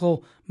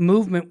ecumenical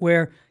movement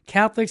where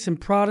Catholics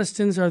and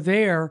Protestants are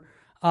there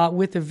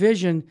with a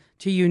vision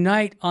to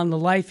unite on the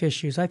life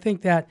issues. I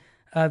think that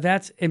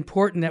that's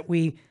important that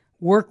we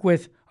work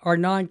with our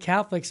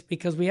non-Catholics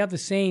because we have the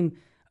same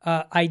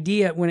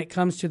idea when it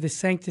comes to the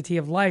sanctity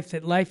of life,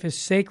 that life is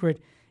sacred.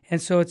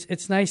 And so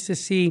it's nice to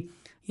see,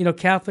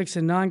 Catholics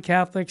and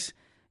non-Catholics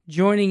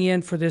joining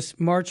in for this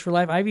March for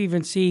Life.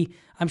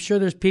 I'm sure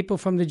there's people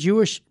from the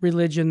Jewish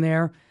religion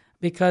there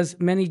because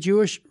many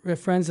Jewish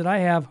friends that I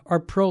have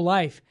are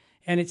pro-life.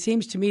 And it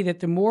seems to me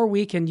that the more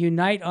we can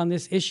unite on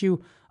this issue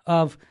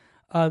of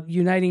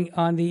uniting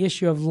on the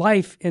issue of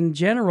life in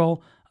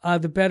general,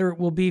 the better it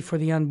will be for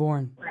the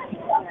unborn.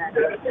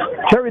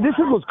 Terry, this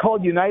is what's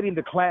called uniting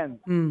the clan.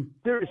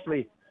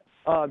 Seriously.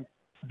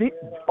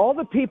 All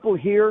the people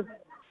here,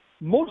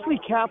 mostly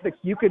Catholics,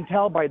 you can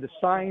tell by the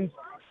signs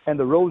and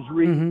the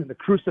rosaries and the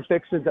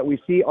crucifixes that we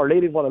see, Our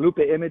Lady of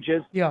Guadalupe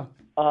images. Yeah.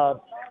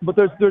 But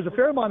there's a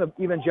fair amount of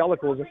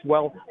evangelicals as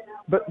well.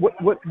 But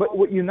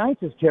what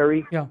unites us,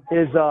 Terry,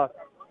 is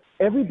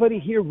everybody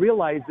here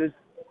realizes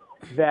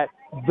that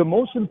the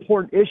most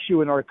important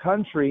issue in our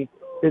country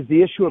is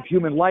the issue of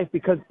human life,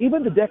 because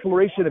even the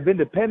Declaration of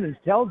Independence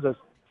tells us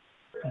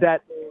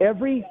that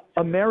every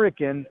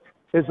American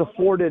is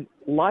afforded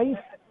life,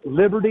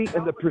 liberty,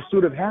 and the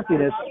pursuit of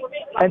happiness.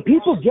 And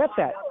people get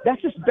that.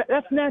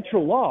 That's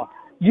natural law.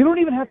 You don't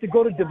even have to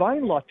go to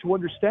divine law to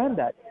understand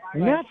that.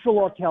 Natural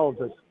law tells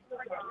us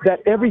that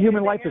every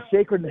human life is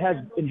sacred and has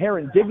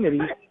inherent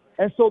dignity.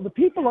 And so the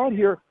people out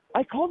here,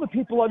 I call the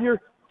people out here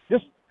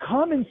just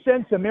common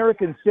sense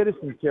American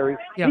citizens, Terry.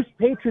 Yeah. These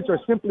patriots are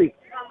simply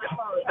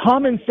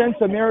common sense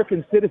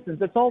American citizens.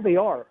 That's all they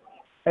are.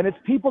 And it's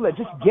people that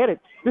just get it.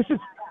 This is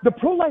the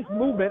pro-life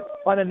movement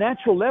on a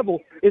natural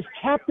level is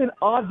Captain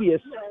Obvious.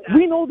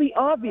 We know the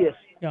obvious.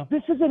 Yeah.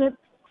 This isn't it.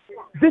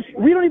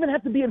 We don't even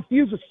have to be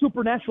infused with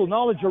supernatural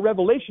knowledge or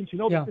revelation to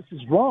know that this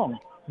is wrong.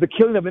 The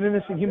killing of an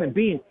innocent human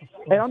being.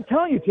 And I'm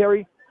telling you,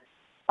 Terry,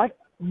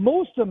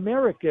 most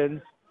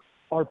Americans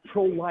are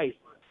pro-life.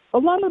 A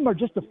lot of them are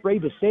just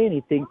afraid to say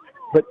anything,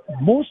 but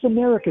most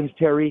Americans,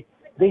 Terry,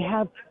 they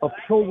have a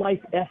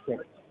pro-life ethic.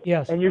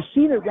 Yes. And you're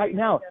seeing it right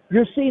now.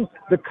 You're seeing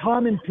the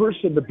common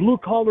person, the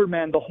blue-collar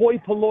man, the hoi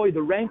polloi,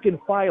 the rank and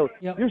file.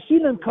 Yep. You're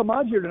seeing them come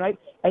out here tonight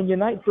and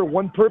unite for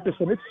one purpose,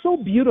 and it's so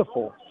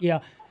beautiful. Yeah.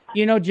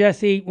 You know,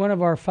 Jesse, one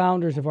of our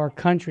founders of our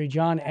country,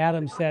 John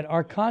Adams, said,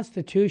 our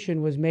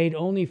Constitution was made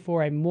only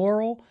for a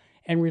moral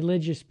and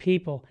religious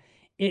people.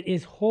 It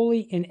is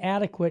wholly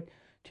inadequate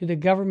to the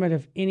government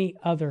of any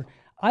other.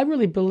 I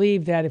really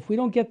believe that if we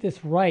don't get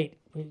this right,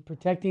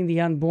 protecting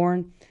the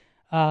unborn,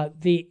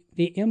 the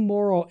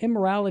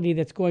immorality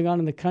that's going on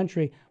in the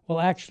country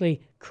will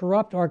actually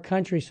corrupt our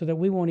country so that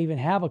we won't even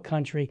have a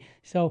country.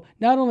 So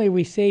not only are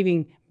we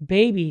saving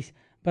babies,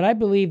 but I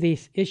believe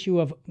this issue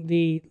of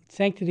the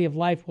sanctity of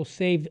life will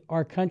save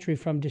our country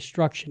from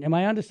destruction. Am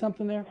I onto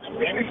something there?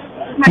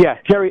 Yeah,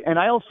 Terry, and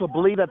I also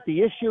believe that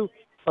the issue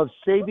of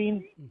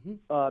saving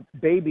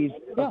babies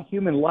of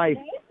human life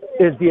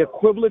is the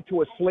equivalent to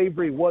what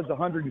slavery was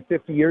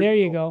 150 years ago. There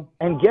you go.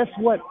 And guess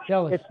what?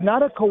 Tell us. It's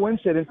not a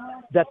coincidence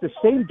that the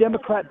same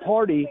Democrat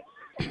Party,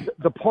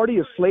 the party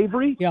of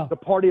slavery, the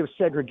party of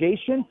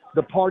segregation,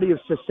 the party of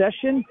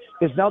secession,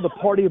 is now the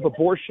party of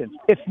abortion.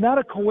 It's not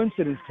a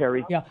coincidence,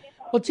 Terry. Yeah.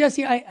 Well,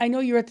 Jesse, I know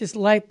you're at this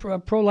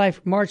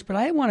pro-life march, but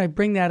I want to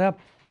bring that up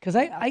because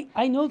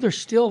I know there's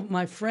still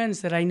my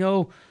friends that I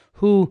know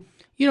who,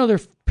 you know, their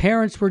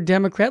parents were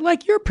Democrat,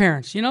 like your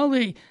parents, you know,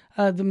 the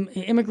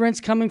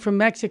immigrants coming from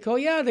Mexico.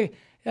 Yeah, we're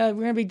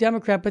going to be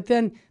Democrat. But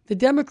then the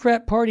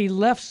Democrat Party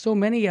left so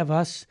many of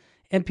us,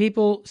 and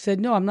people said,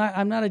 no, I'm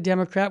not a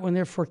Democrat when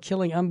they're for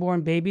killing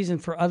unborn babies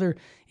and for other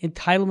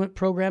entitlement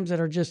programs that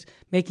are just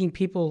making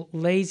people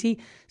lazy.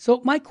 So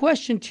my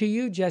question to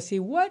you, Jesse,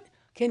 what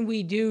can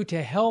we do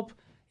to help?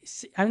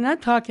 I'm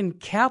not talking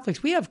Catholics.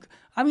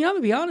 I'm going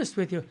to be honest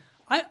with you.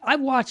 I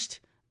watched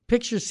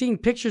seen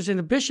pictures in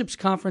the Bishops'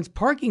 Conference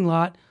parking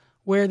lot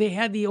where they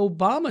had the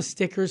Obama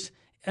stickers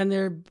in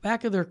their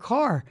back of their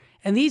car.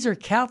 And these are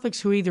Catholics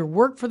who either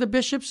work for the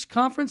Bishops'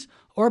 Conference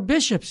or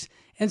bishops.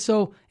 And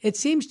so it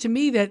seems to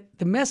me that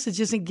the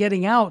message isn't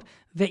getting out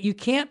that you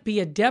can't be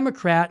a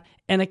Democrat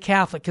and a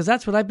Catholic, because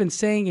that's what I've been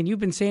saying and you've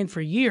been saying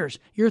for years.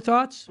 Your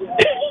thoughts?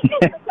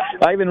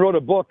 I even wrote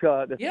a book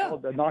that's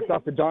called Knocked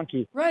Off the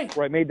Donkey, right,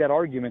 where I made that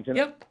argument in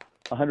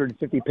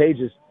 150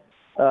 pages.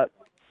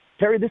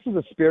 Terry, this is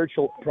a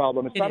spiritual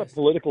problem. It's not a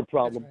political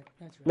problem.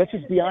 That's right. Let's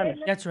just be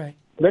honest. That's right.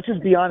 Let's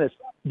just be honest.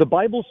 The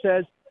Bible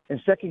says in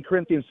 2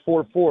 Corinthians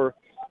 4:4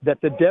 that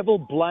the devil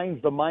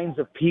blinds the minds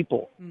of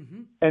people.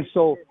 Mm-hmm. And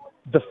so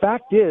the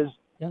fact is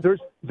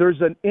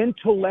there's an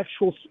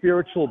intellectual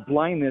spiritual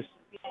blindness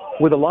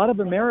with a lot of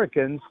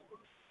Americans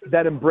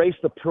that embrace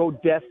the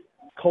pro-death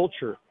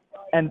culture.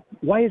 And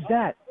why is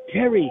that?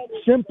 Terry,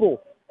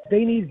 simple.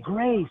 They need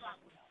grace.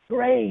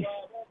 Grace.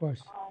 Of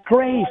course.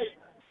 Grace.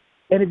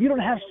 And if you don't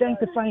have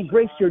sanctifying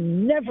grace, you're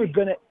never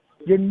gonna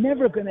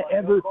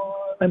ever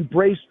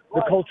embrace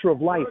the culture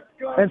of life.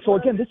 And so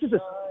again, this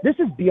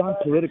is beyond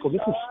political.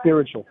 This is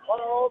spiritual.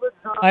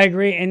 I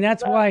agree, and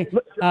that's why.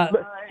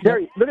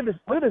 Terry, look at this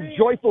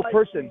joyful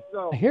person.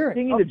 I hear it.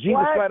 Singing to Jesus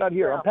right out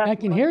here. I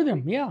can hear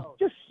them. Yeah.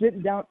 Just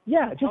sitting down.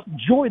 Yeah, just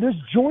joy. There's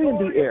joy in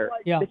the air.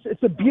 Yeah.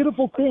 It's a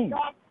beautiful thing.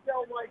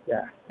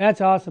 Yeah.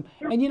 That's awesome.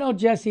 And you know,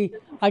 Jesse,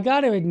 I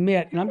got to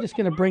admit, and I'm just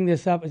going to bring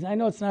this up, I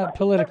know it's not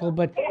political,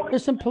 but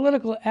there's some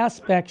political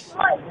aspects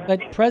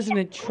that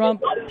President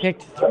Trump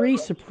picked 3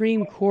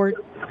 Supreme Court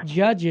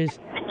judges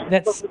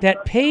that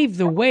paved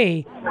the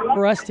way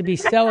for us to be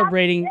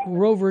celebrating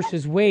Roe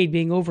versus Wade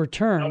being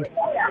overturned.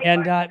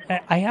 And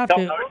I have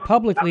to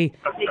publicly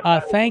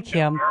thank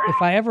him.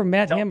 If I ever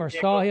met him or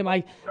saw him,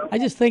 I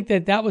just think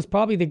that was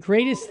probably the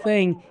greatest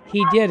thing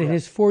he did in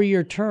his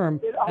 4-year term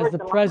as the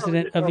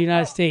president of the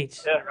United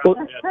States. Well,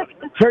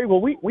 Terry,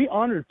 we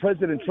honored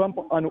President Trump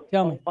on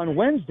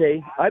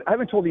Wednesday. I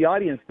haven't told the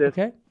audience this,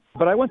 okay,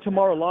 but I went to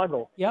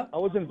Mar-a-Lago. Yeah. I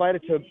was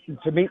invited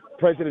to meet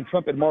President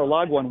Trump at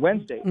Mar-a-Lago on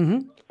Wednesday. Mm-hmm.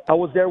 I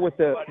was there with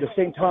the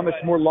St. Thomas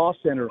More Law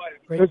Center.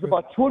 There's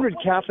about 200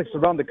 Catholics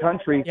around the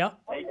country,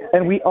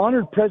 and we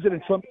honored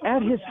President Trump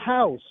at his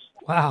house.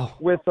 Wow.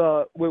 With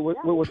what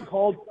was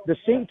called the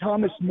St.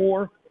 Thomas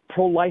More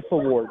Pro-Life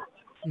Award.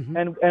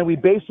 Mm-hmm. And we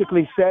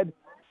basically said,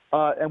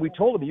 and we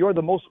told him, you're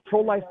the most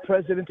pro-life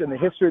president in the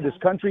history of this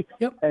country,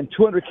 and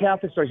 200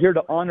 Catholics are here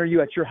to honor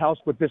you at your house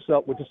with this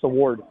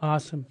award.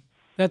 Awesome.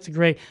 That's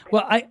great.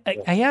 Well, I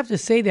have to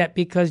say that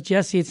because,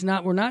 Jesse,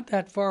 we're not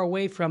that far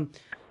away from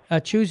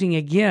choosing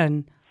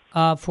again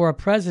for a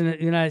president of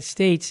the United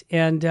States.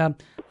 And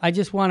I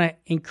just want to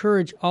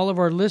encourage all of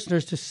our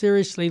listeners to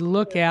seriously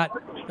look at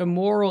the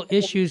moral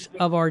issues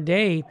of our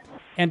day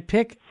and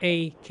pick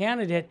a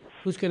candidate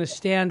who's going to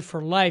stand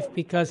for life,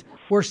 because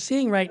we're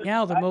seeing right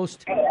now the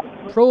most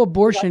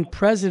pro-abortion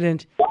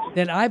president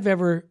that I've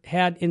ever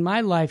had in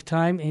my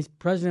lifetime is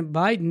President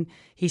Biden.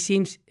 He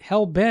seems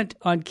hell-bent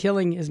on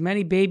killing as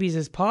many babies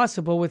as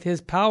possible with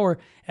his power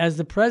as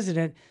the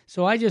president.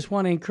 So I just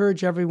want to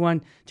encourage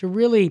everyone to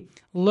really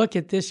look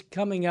at this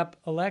coming up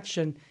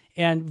election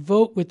and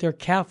vote with their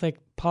Catholic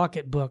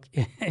pocketbook,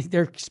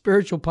 their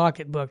spiritual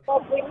pocketbook.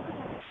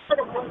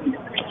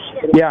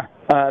 Yeah,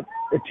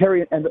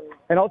 Terry, and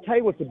I'll tell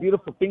you what's the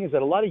beautiful thing is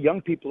that a lot of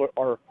young people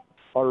are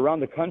around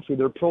the country.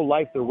 They're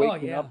pro-life. They're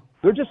waking up.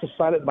 They're just a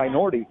silent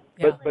minority.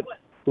 But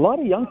a lot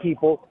of young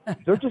people,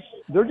 they're just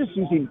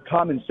using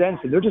common sense,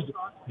 and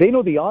they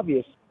know the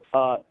obvious,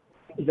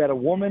 that a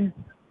woman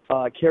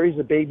carries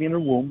a baby in her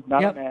womb,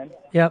 not a man.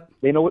 Yep.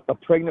 They know what a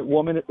pregnant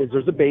woman is.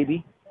 There's a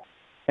baby,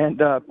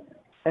 and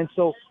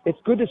so it's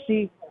good to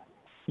see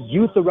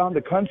youth around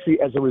the country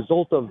as a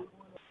result of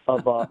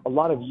a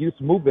lot of youth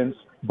movements,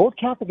 both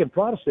Catholic and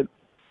Protestant,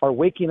 are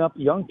waking up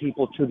young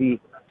people to the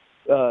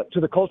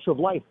culture of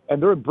life,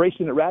 and they're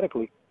embracing it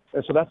radically.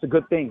 And so that's a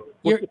good thing.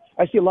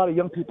 I see a lot of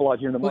young people out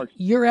here in the march.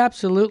 You're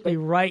absolutely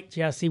right,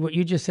 Jesse, what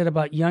you just said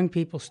about young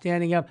people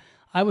standing up.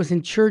 I was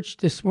in church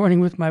this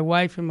morning with my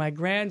wife and my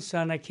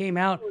grandson. I came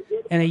out,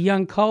 and a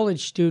young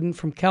college student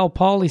from Cal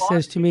Poly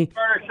says to me,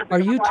 "Are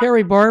you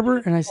Terry Barber?"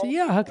 And I said,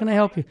 "Yeah, how can I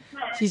help you?"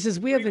 She says,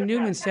 "We have the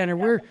Newman Center.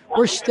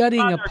 We're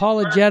studying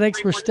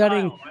apologetics.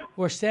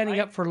 We're standing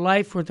up for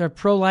life with our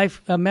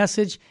pro-life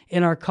message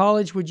in our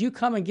college. Would you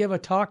come and give a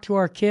talk to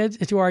our kids,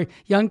 to our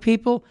young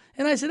people?"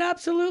 And I said,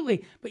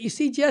 "Absolutely." But you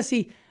see,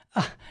 Jesse,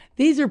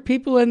 these are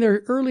people in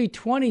their early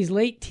 20s,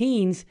 late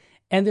teens,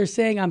 and they're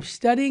saying, "I'm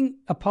studying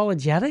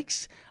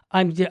apologetics.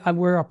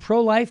 We're a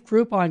pro-life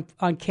group on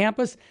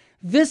campus."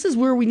 This is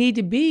where we need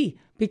to be,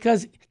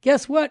 because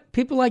guess what?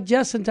 People like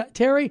Jess and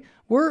Terry,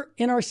 we're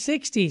in our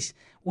 60s.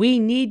 We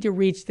need to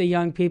reach the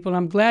young people, and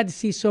I'm glad to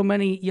see so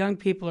many young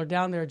people are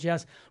down there,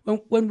 Jess.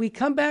 When we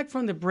come back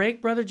from the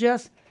break, Brother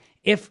Jess,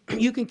 if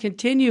you can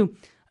continue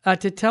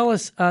to tell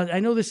us, I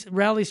know this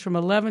rally's from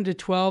 11 to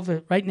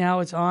 12. Right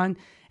now it's on.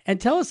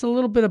 And tell us a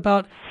little bit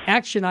about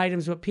action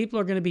items, what people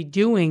are going to be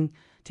doing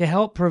to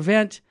help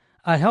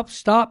help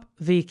stop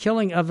the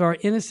killing of our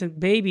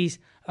innocent babies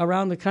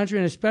around the country,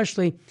 and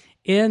especially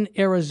in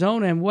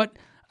Arizona, and what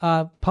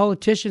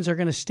politicians are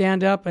going to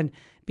stand up and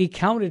be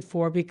counted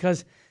for,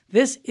 because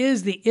this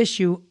is the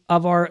issue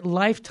of our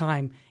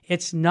lifetime.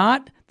 It's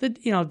not the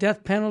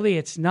death penalty.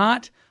 It's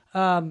not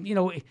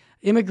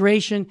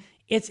immigration.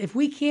 It's if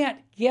we can't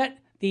get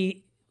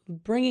the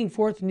bringing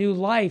forth new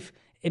life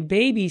and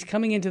babies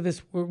coming into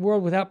this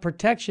world without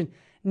protection,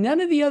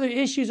 none of the other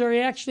issues are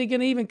actually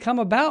going to even come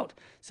about.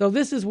 So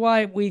this is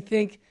why we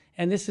think,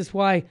 and this is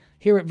why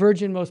here at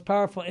Virgin Most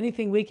Powerful,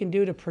 anything we can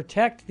do to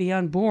protect the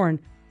unborn,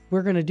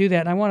 we're going to do that.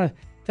 And I want to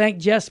thank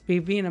Jess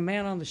for being a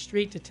man on the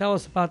street to tell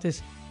us about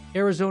this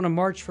Arizona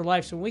March for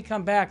Life. So when we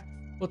come back,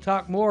 we'll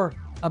talk more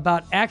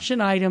about action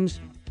items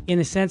in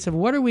a sense of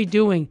what are we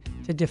doing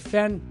to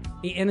defend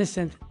the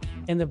innocent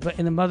in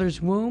the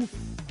mother's womb.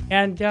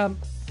 And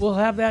we'll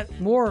have that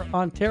more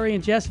on Terry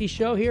and Jesse's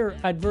show here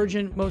at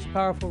Virgin Most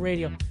Powerful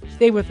Radio.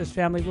 Stay with us,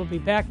 family. We'll be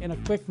back in a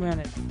quick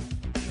minute.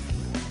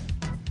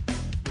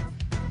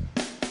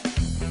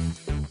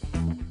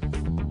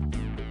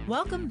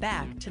 Welcome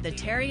back to the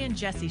Terry and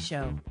Jesse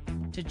Show.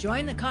 To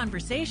join the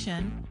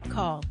conversation,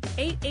 call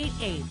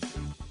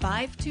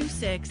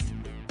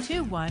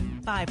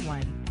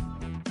 888-526-2151.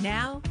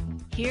 Now,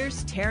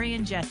 here's Terry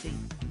and Jesse.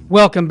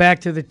 Welcome back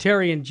to the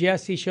Terry and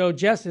Jesse Show.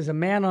 Jess is a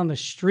man on the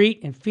street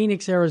in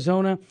Phoenix,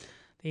 Arizona,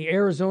 the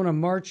Arizona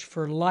March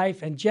for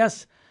Life. And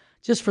Jess,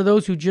 just for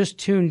those who just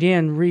tuned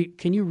in,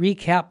 can you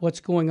recap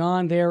what's going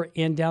on there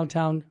in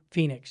downtown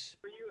Phoenix?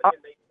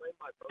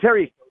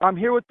 Terry, I'm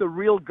here with the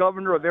real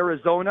governor of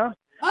Arizona.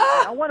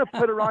 I want to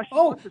put her on.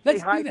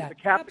 Let's say hi do that. To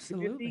the Catholic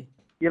community.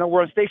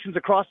 We're on stations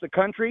across the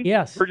country.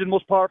 Yes. Virgin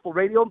Most Powerful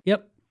Radio.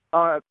 Yep.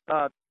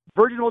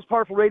 Virgin Most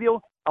Powerful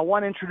Radio. I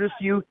want to introduce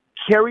you,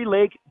 Kari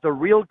Lake, the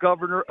real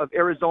governor of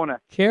Arizona.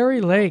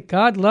 Kari Lake,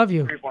 God love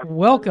you.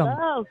 Welcome.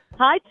 Hello.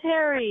 Hi,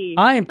 Terry.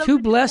 I am too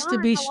blessed to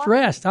be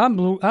stressed.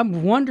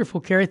 I'm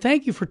wonderful, Kari.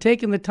 Thank you for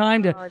taking the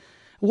time to.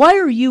 Why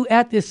are you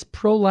at this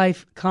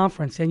pro-life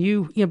conference? And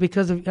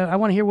because of, I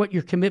want to hear what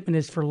your commitment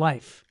is for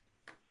life.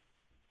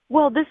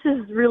 Well, this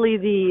is really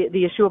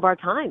the issue of our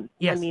time.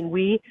 Yes. I mean,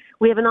 we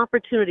have an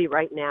opportunity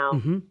right now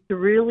to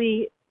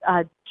really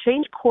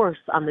change course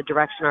on the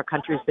direction our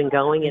country's been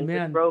going. And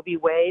with Roe v.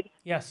 Wade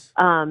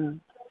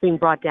being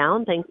brought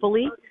down,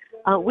 thankfully,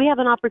 we have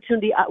an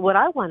opportunity. What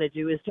I want to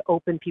do is to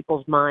open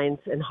people's minds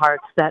and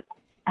hearts that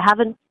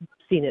haven't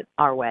seen it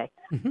our way.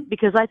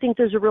 Because I think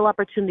there's a real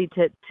opportunity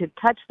to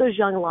touch those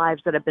young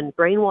lives that have been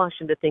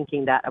brainwashed into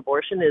thinking that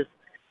abortion is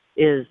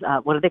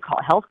what do they call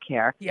it? Health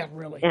care. Yeah,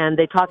 really. And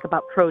they talk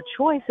about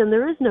pro-choice, and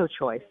there is no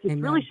choice. It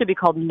really should be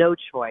called no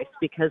choice,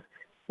 because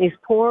these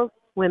poor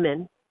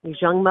women, these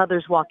young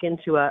mothers walk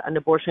into an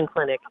abortion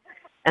clinic,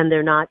 and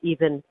they're not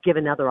even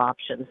given other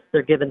options.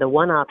 They're given the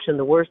one option,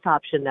 the worst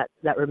option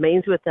that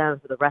remains with them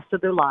for the rest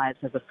of their lives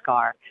as a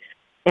scar.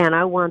 And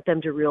I want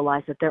them to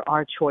realize that there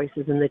are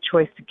choices, and the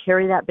choice to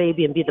carry that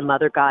baby and be the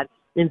mother God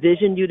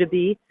envisioned you to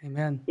be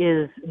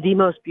is the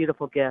most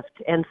beautiful gift.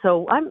 And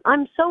so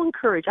I'm so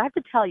encouraged. I have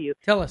to tell you,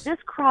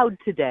 this crowd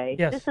today,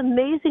 this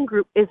amazing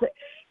group, it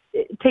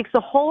takes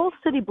the whole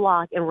city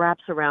block and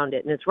wraps around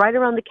it, and it's right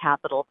around the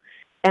Capitol.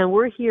 And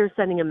we're here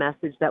sending a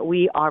message that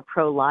we are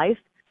pro-life,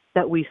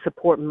 that we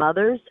support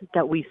mothers,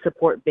 that we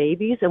support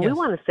babies, and we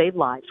want to save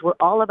lives. We're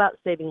all about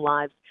saving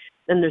lives.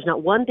 and there's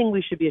not one thing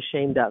we should be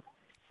ashamed of.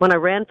 When I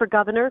ran for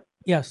governor,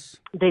 yes,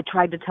 they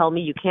tried to tell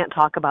me you can't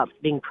talk about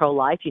being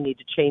pro-life. You need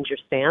to change your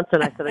stance.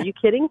 And I said, are you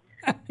kidding?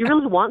 You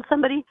really want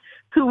somebody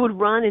who would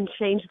run and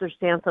change their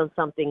stance on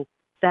something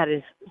that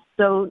is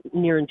so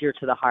near and dear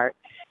to the heart?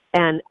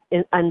 And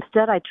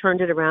instead, I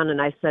turned it around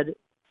and I said,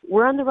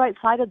 we're on the right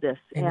side of this.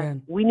 Amen.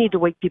 And we need to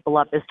wake people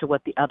up as to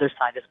what the other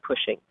side is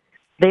pushing.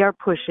 They are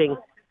pushing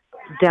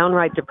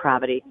downright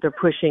depravity. They're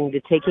pushing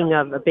the taking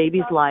of a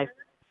baby's life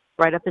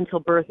right up until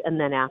birth and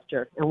then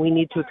after. And we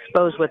need to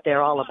expose what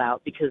they're all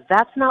about, because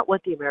that's not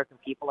what the American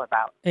people are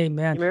about.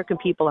 Amen. The American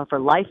people are for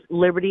life,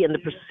 liberty, and the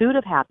pursuit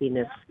of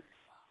happiness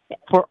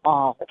for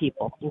all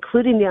people,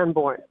 including the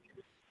unborn.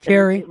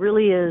 Carrie, it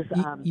really is.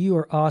 You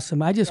are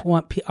awesome. I just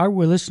want our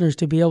listeners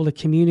to be able to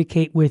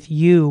communicate with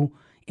you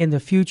in the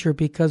future,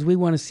 because we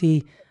want to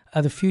see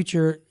the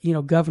future,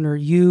 governor,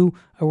 you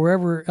or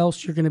wherever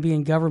else you're going to be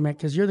in government,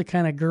 because you're the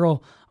kind of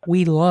girl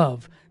we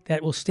love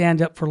that will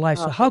stand up for life.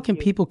 So how can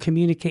people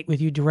communicate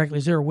with you directly?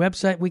 Is there a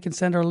website we can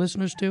send our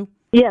listeners to?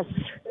 Yes,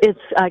 it's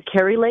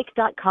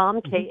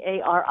KarriLake.com,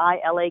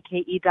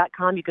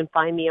 KarriLake.com. You can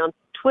find me on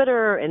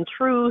Twitter and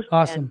Truth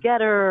and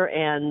Getter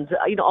and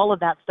all of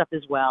that stuff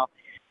as well.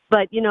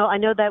 But, I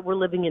know that we're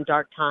living in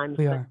dark times.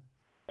 We are.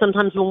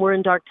 Sometimes when we're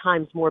in dark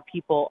times, more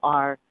people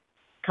are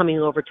coming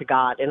over to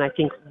God. And I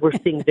think we're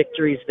seeing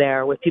victories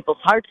there with people's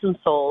hearts and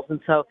souls.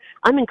 And so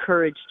I'm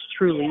encouraged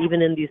truly,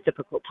 even in these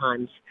difficult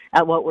times,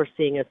 at what we're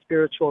seeing as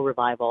spiritual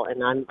revival.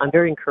 And I'm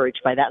very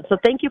encouraged by that. So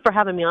thank you for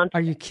having me on.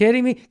 Are you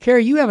kidding me?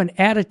 Carrie, you have an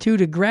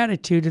attitude of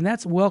gratitude, and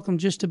that's welcome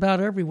just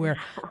about everywhere.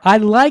 I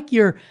like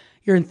your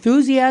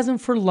enthusiasm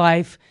for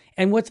life.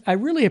 And what I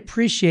really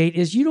appreciate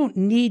is you don't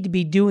need to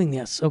be doing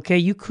this, okay?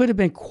 You could have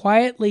been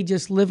quietly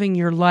just living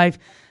your life.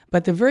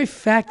 But the very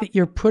fact that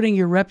you're putting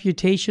your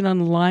reputation on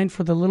the line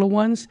for the little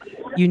ones,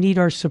 you need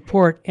our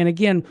support. And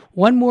again,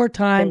 one more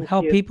time,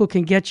 how people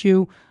can get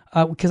you,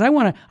 because I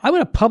want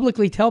to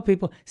publicly tell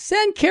people,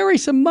 send Carrie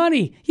some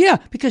money. Yeah,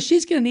 because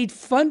she's going to need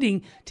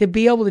funding to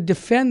be able to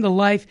defend the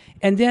life.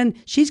 And then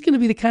she's going to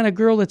be the kind of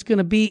girl that's going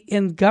to be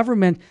in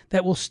government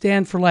that will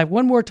stand for life.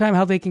 One more time,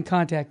 how they can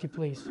contact you,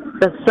 please.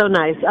 That's so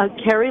nice.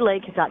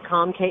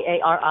 KarriLake.com,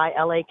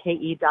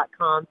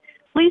 KarriLake.com.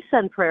 Please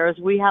send prayers.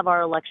 We have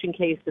our election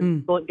case that's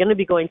going to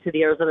be going to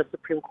the Arizona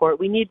Supreme Court.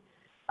 We need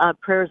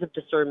prayers of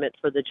discernment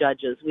for the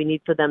judges. We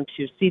need for them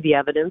to see the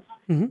evidence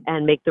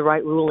and make the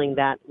right ruling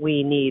that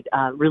we need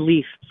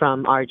relief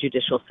from our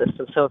judicial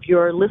system. So if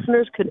your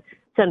listeners could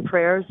send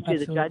prayers to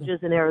the judges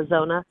in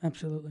Arizona.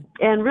 Absolutely.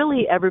 And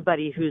really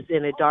everybody who's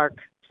in a dark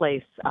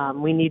place,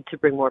 we need to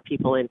bring more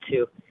people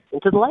into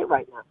the light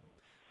right now.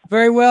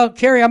 Very well.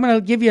 Carrie, I'm going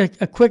to give you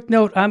a quick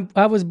note.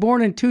 I was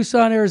born in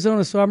Tucson,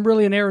 Arizona, so I'm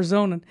really an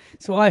Arizonan.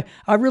 So I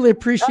really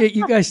appreciate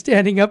you guys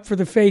standing up for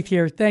the faith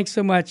here. Thanks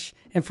so much,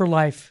 and for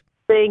life.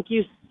 Thank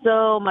you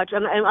so much.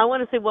 And I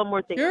want to say one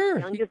more thing. Sure.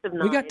 Youngest of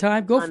 9, we got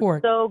time. Go for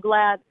it.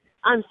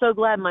 I'm so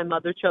glad my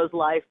mother chose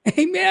life.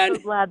 Amen. I'm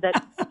so glad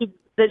that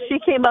she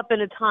came up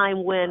in a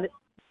time when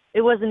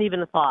it wasn't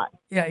even a thought.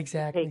 Yeah,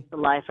 exactly. To take the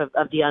life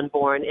of the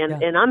unborn.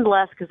 And I'm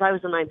blessed because I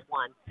was the 9th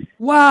one.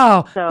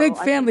 Wow. So big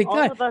family.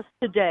 All of us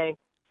today.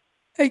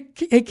 Hey,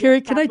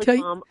 Carrie, can I tell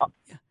you?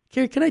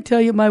 Carrie, can I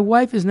tell you, my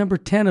wife is number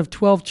 10 of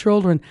 12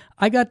 children.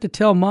 I got to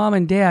tell Mom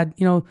and Dad,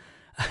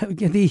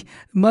 the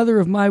mother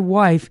of my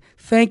wife,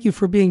 thank you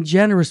for being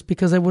generous,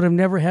 because I would have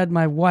never had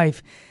my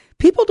wife.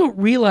 People don't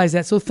realize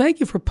that. So thank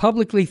you for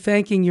publicly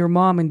thanking your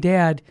Mom and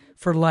Dad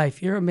for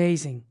life. You're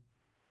amazing.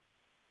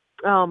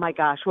 Oh my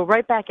gosh! Well,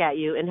 right back at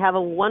you, and have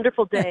a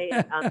wonderful day.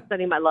 And I'm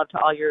sending my love to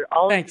all your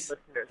listeners.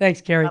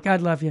 Thanks, Carrie. Bye-bye.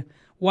 God love you.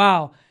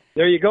 Wow.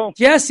 There you go,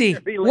 Jesse.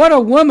 What a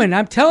woman!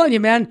 I'm telling you,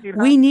 man.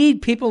 We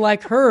need people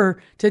like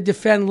her to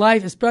defend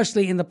life,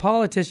 especially in the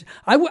politics.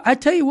 I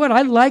tell you what,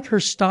 I like her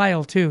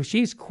style too.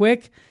 She's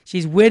quick,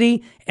 she's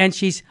witty, and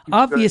she's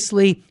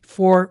obviously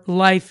for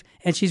life,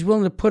 and she's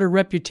willing to put her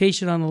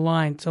reputation on the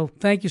line. So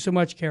thank you so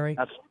much, Carrie.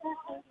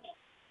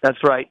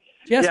 That's right.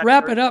 Just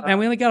wrap it up, man.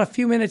 We only got a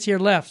few minutes here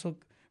left, so.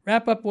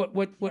 Wrap up what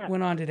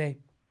went on today.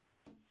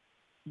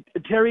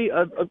 Terry,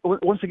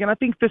 once again, I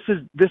think this is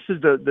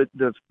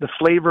the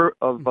flavor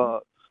of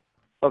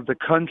the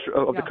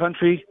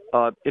country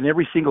in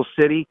every single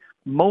city.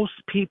 Most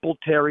people,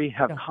 Terry,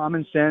 have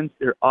common sense.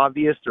 They're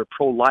obvious. They're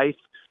pro-life.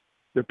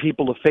 They're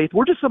people of faith.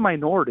 We're just a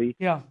minority.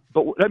 Yeah.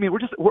 But I mean,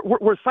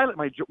 we're a silent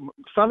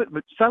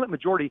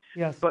majority.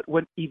 Yes. But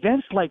when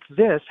events like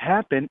this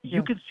happen,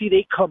 you can see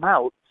they come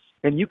out,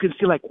 and you can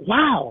see like,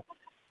 wow.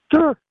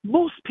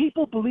 Most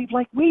people believe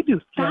like we do.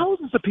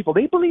 Thousands of people.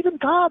 They believe in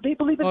God. They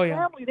believe in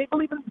family. They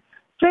believe in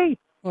faith.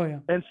 Oh, yeah.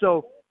 And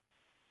so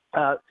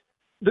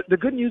the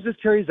good news is,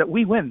 Terry, is that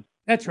we win.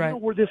 That's right. We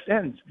know where this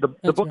ends. The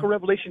book of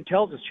Revelation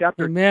tells us,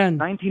 chapter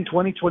 19,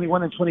 20,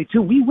 21, and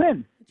 22, we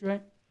win. That's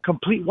right.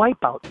 Complete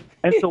wipeout.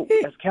 And so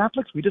as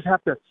Catholics, we just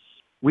have to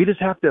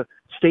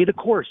stay the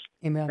course.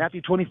 Amen.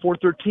 Matthew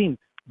 24:13.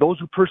 Those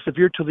who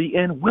persevere to the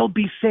end will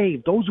be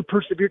saved. Those who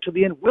persevere to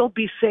the end will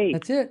be saved.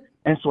 That's it.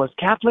 And so as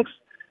Catholics,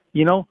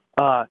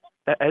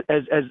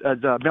 as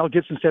Mel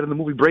Gibson said in the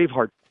movie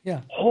Braveheart,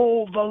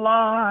 hold the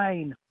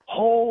line.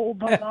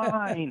 Hold the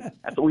line.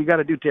 That's what we got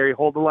to do, Terry.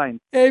 Hold the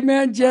line.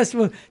 Amen, Jesse.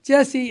 Well,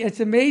 Jesse,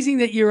 it's amazing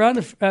that you're on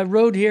the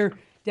road here,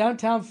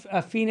 downtown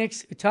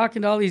Phoenix,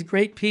 talking to all these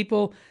great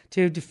people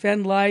to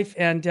defend life.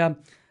 And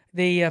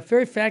the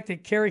very fact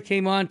that Carrie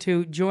came on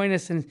to join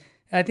us, and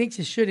I think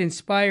it should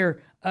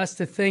inspire us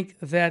to think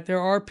that there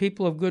are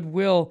people of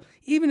goodwill,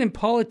 even in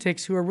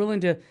politics, who are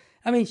willing to.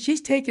 I mean, she's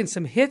taken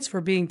some hits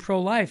for being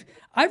pro-life.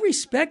 I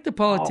respect the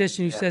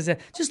politician who says that.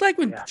 Just like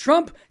when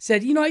Trump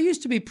said, I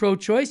used to be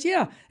pro-choice,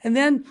 and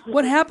then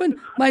what happened?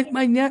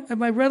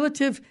 My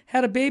relative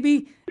had a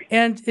baby,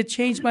 and it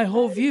changed my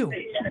whole view.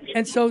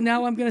 And so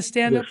now I'm going to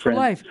stand up for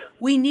life.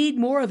 We need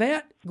more of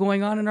that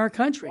going on in our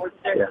country.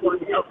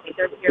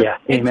 Yeah.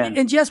 Amen.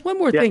 And Jess, one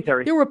more thing.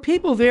 Terry. There were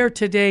people there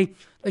today,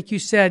 like you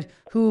said,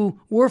 who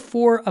were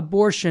for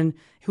abortion,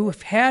 who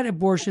have had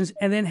abortions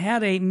and then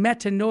had a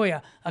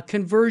metanoia, a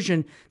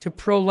conversion to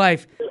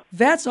pro-life.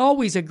 That's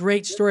always a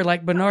great story,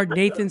 like Bernard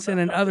Nathanson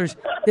and others.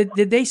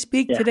 Did they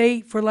speak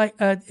today for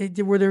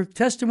were there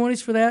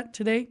testimonies for that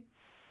today?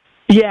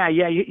 Yeah.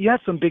 You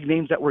had some big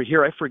names that were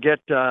here. I forget,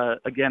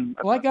 again.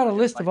 Well, I got a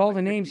list of all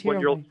the names here.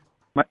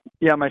 My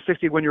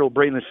 61-year-old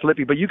brain is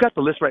slippy, but you got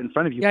the list right in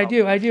front of you. Yeah,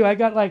 I do. I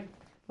got like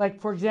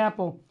for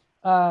example,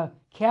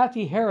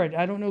 Kathy Herod.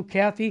 I don't know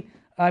Kathy.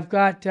 I've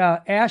got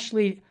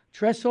Ashley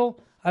Tressel.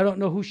 I don't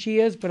know who she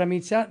is, but I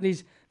mean,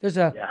 there's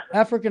a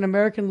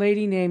African-American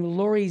lady named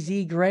Lori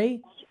Z. Gray.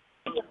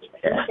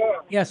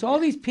 Yeah, so all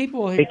these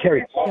people. Hey,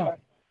 Terry. Yeah.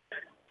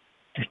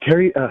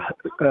 Terry,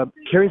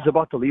 Carrie's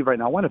about to leave right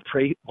now. I want to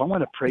pray.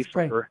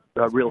 For her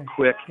real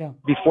quick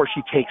before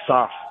she takes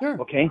off.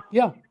 Sure. Okay?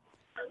 Yeah.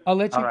 I'll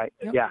let you. All right.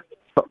 Yep. Yeah.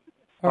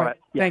 All right.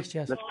 Thanks,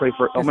 Jess. Let's pray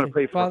for. I'm going to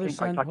pray for Father, her.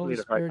 Son, Holy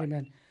Spirit.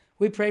 Amen.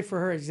 We pray for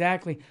her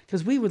exactly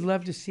because we would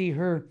love to see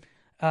her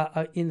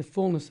in the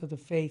fullness of the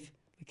faith,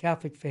 the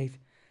Catholic faith.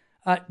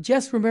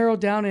 Jess Romero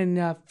down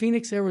in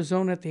Phoenix,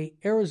 Arizona at the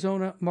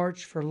Arizona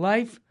March for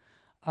Life.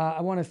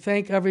 I want to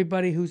thank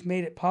everybody who's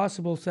made it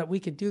possible so that we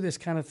could do this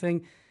kind of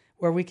thing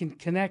where we can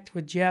connect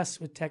with Jess,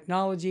 with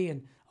technology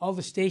and all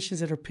the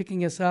stations that are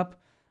picking us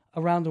up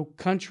around the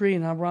country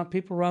and around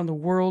people around the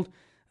world,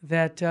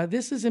 that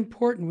this is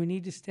important. We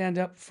need to stand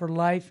up for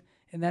life,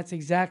 and that's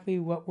exactly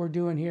what we're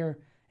doing here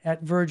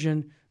at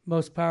Virgin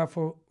Most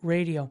Powerful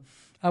Radio.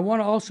 I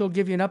want to also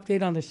give you an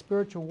update on the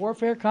Spiritual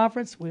Warfare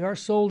Conference. We are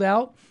sold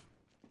out,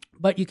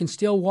 but you can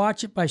still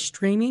watch it by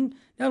streaming.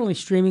 Not only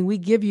streaming, we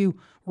give you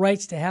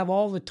rights to have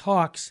all the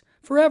talks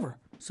forever.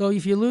 So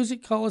if you lose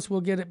it, call us.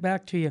 We'll get it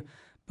back to you.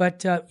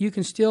 But you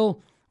can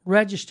still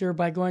register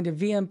by going to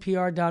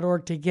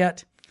vmpr.org to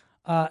get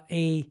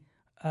a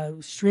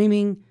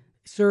streaming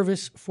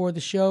service for the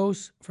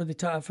shows, for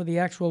the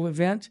actual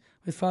event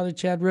with Father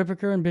Chad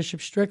Ripperker and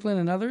Bishop Strickland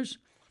and others.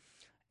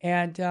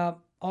 And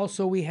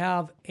also we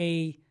have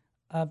a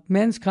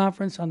men's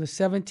conference on the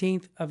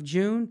 17th of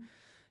June.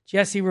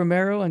 Jesse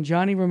Romero and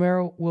Johnny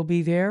Romero will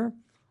be there.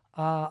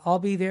 I'll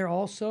be there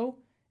also.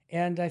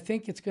 And I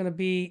think it's going to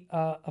be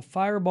a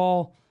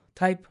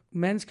fireball-type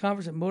men's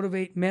conference that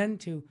motivate men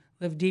to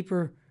live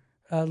deeper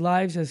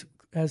lives as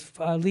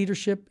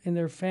leadership in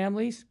their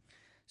families.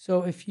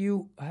 So if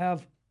you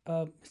have,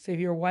 say,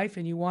 your wife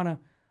and you want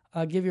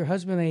to give your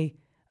husband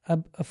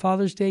a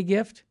Father's Day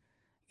gift,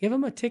 give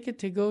him a ticket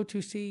to go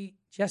to see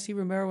Jesse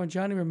Romero and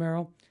Johnny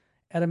Romero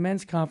at a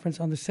men's conference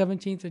on the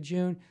 17th of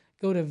June.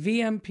 Go to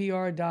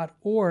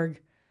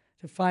vmpr.org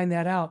to find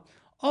that out.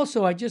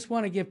 Also, I just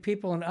want to give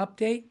people an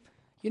update.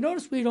 You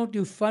notice we don't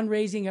do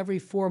fundraising every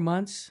 4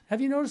 months.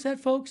 Have you noticed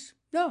that, folks?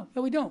 No,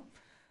 we don't.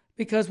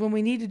 Because when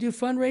we need to do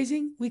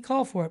fundraising, we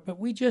call for it. But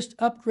we just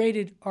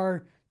upgraded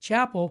our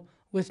chapel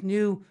with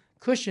new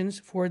cushions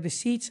for the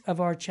seats of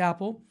our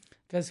chapel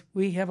because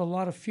we have a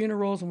lot of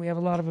funerals and we have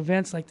a lot of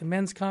events like the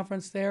men's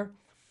conference there.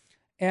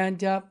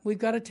 And we've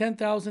got a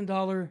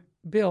 $10,000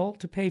 bill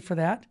to pay for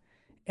that.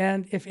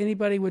 And if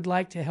anybody would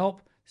like to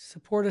help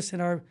support us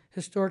in our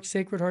historic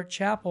Sacred Heart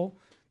Chapel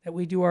that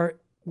we do our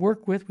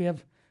work with, we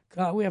have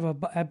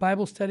a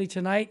Bible study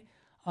tonight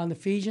on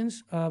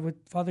Ephesians with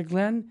Father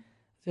Glenn.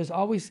 There's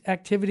always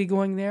activity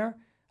going there,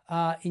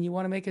 and you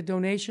want to make a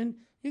donation,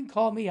 you can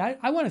call me.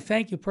 I want to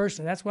thank you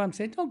personally. That's why I'm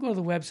saying don't go to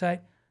the website.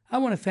 I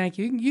want to thank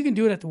you. You can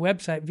do it at the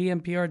website,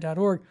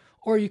 vmpr.org,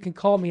 or you can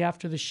call me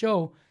after the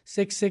show,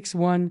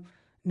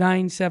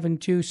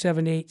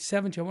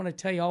 661-972-7872. I want to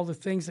tell you all the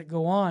things that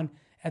go on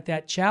at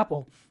that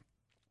chapel,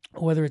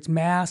 whether it's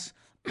Mass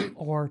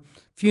or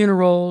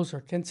funerals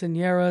or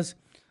quinceañeras.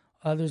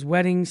 There's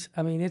weddings.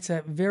 I mean, it's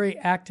a very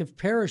active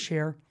parish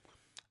here,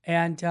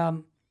 and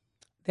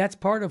that's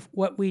part of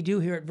what we do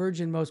here at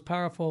Virgin Most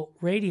Powerful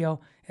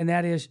Radio, and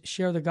that is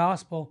share the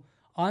gospel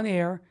on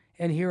air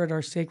and here at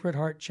our Sacred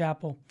Heart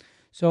Chapel.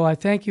 So I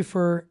thank you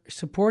for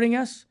supporting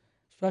us,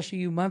 especially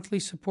you monthly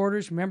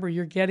supporters. Remember,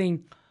 you're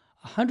getting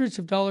hundreds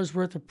of dollars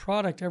worth of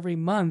product every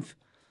month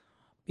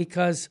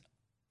because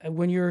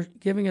when you're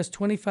giving us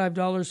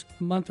 $25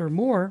 a month or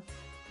more,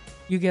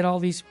 you get all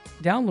these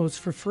downloads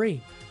for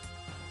free.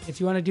 If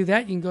you want to do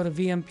that, you can go to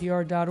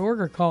vmpr.org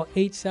or call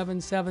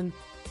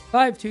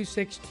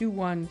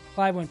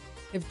 877-526-2151.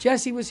 If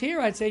Jesse was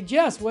here, I'd say,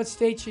 Jess, what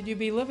state should you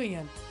be living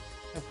in?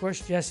 Of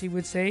course, Jesse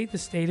would say the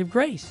state of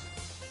grace.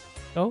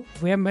 So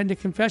if we haven't been to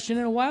confession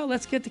in a while,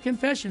 let's get to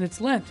confession. It's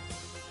Lent.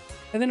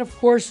 And then, of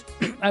course,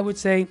 I would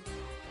say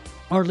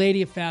Our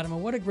Lady of Fatima.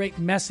 What a great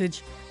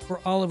message for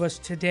all of us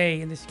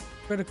today in this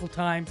critical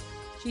time.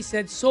 She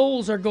said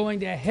souls are going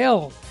to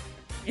hell.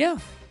 Yeah,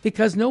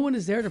 because no one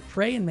is there to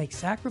pray and make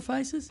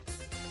sacrifices.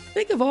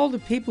 Think of all the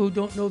people who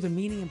don't know the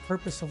meaning and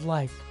purpose of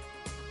life.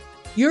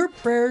 Your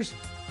prayers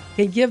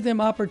can give them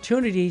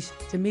opportunities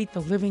to meet the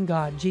living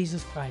God,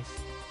 Jesus Christ.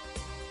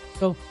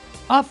 So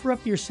offer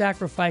up your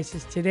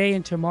sacrifices today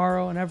and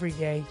tomorrow and every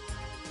day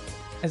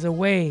as a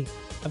way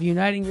of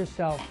uniting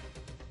yourself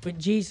with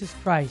Jesus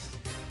Christ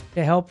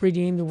to help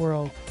redeem the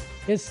world.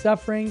 His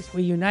sufferings,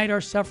 we unite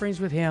our sufferings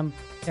with him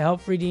to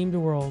help redeem the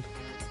world.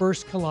 1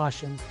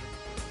 Colossians.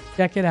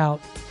 Check it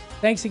out.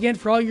 Thanks again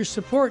for all your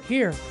support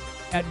here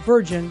at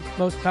Virgin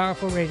Most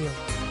Powerful Radio.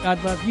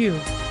 God love you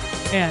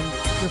and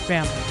your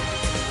family.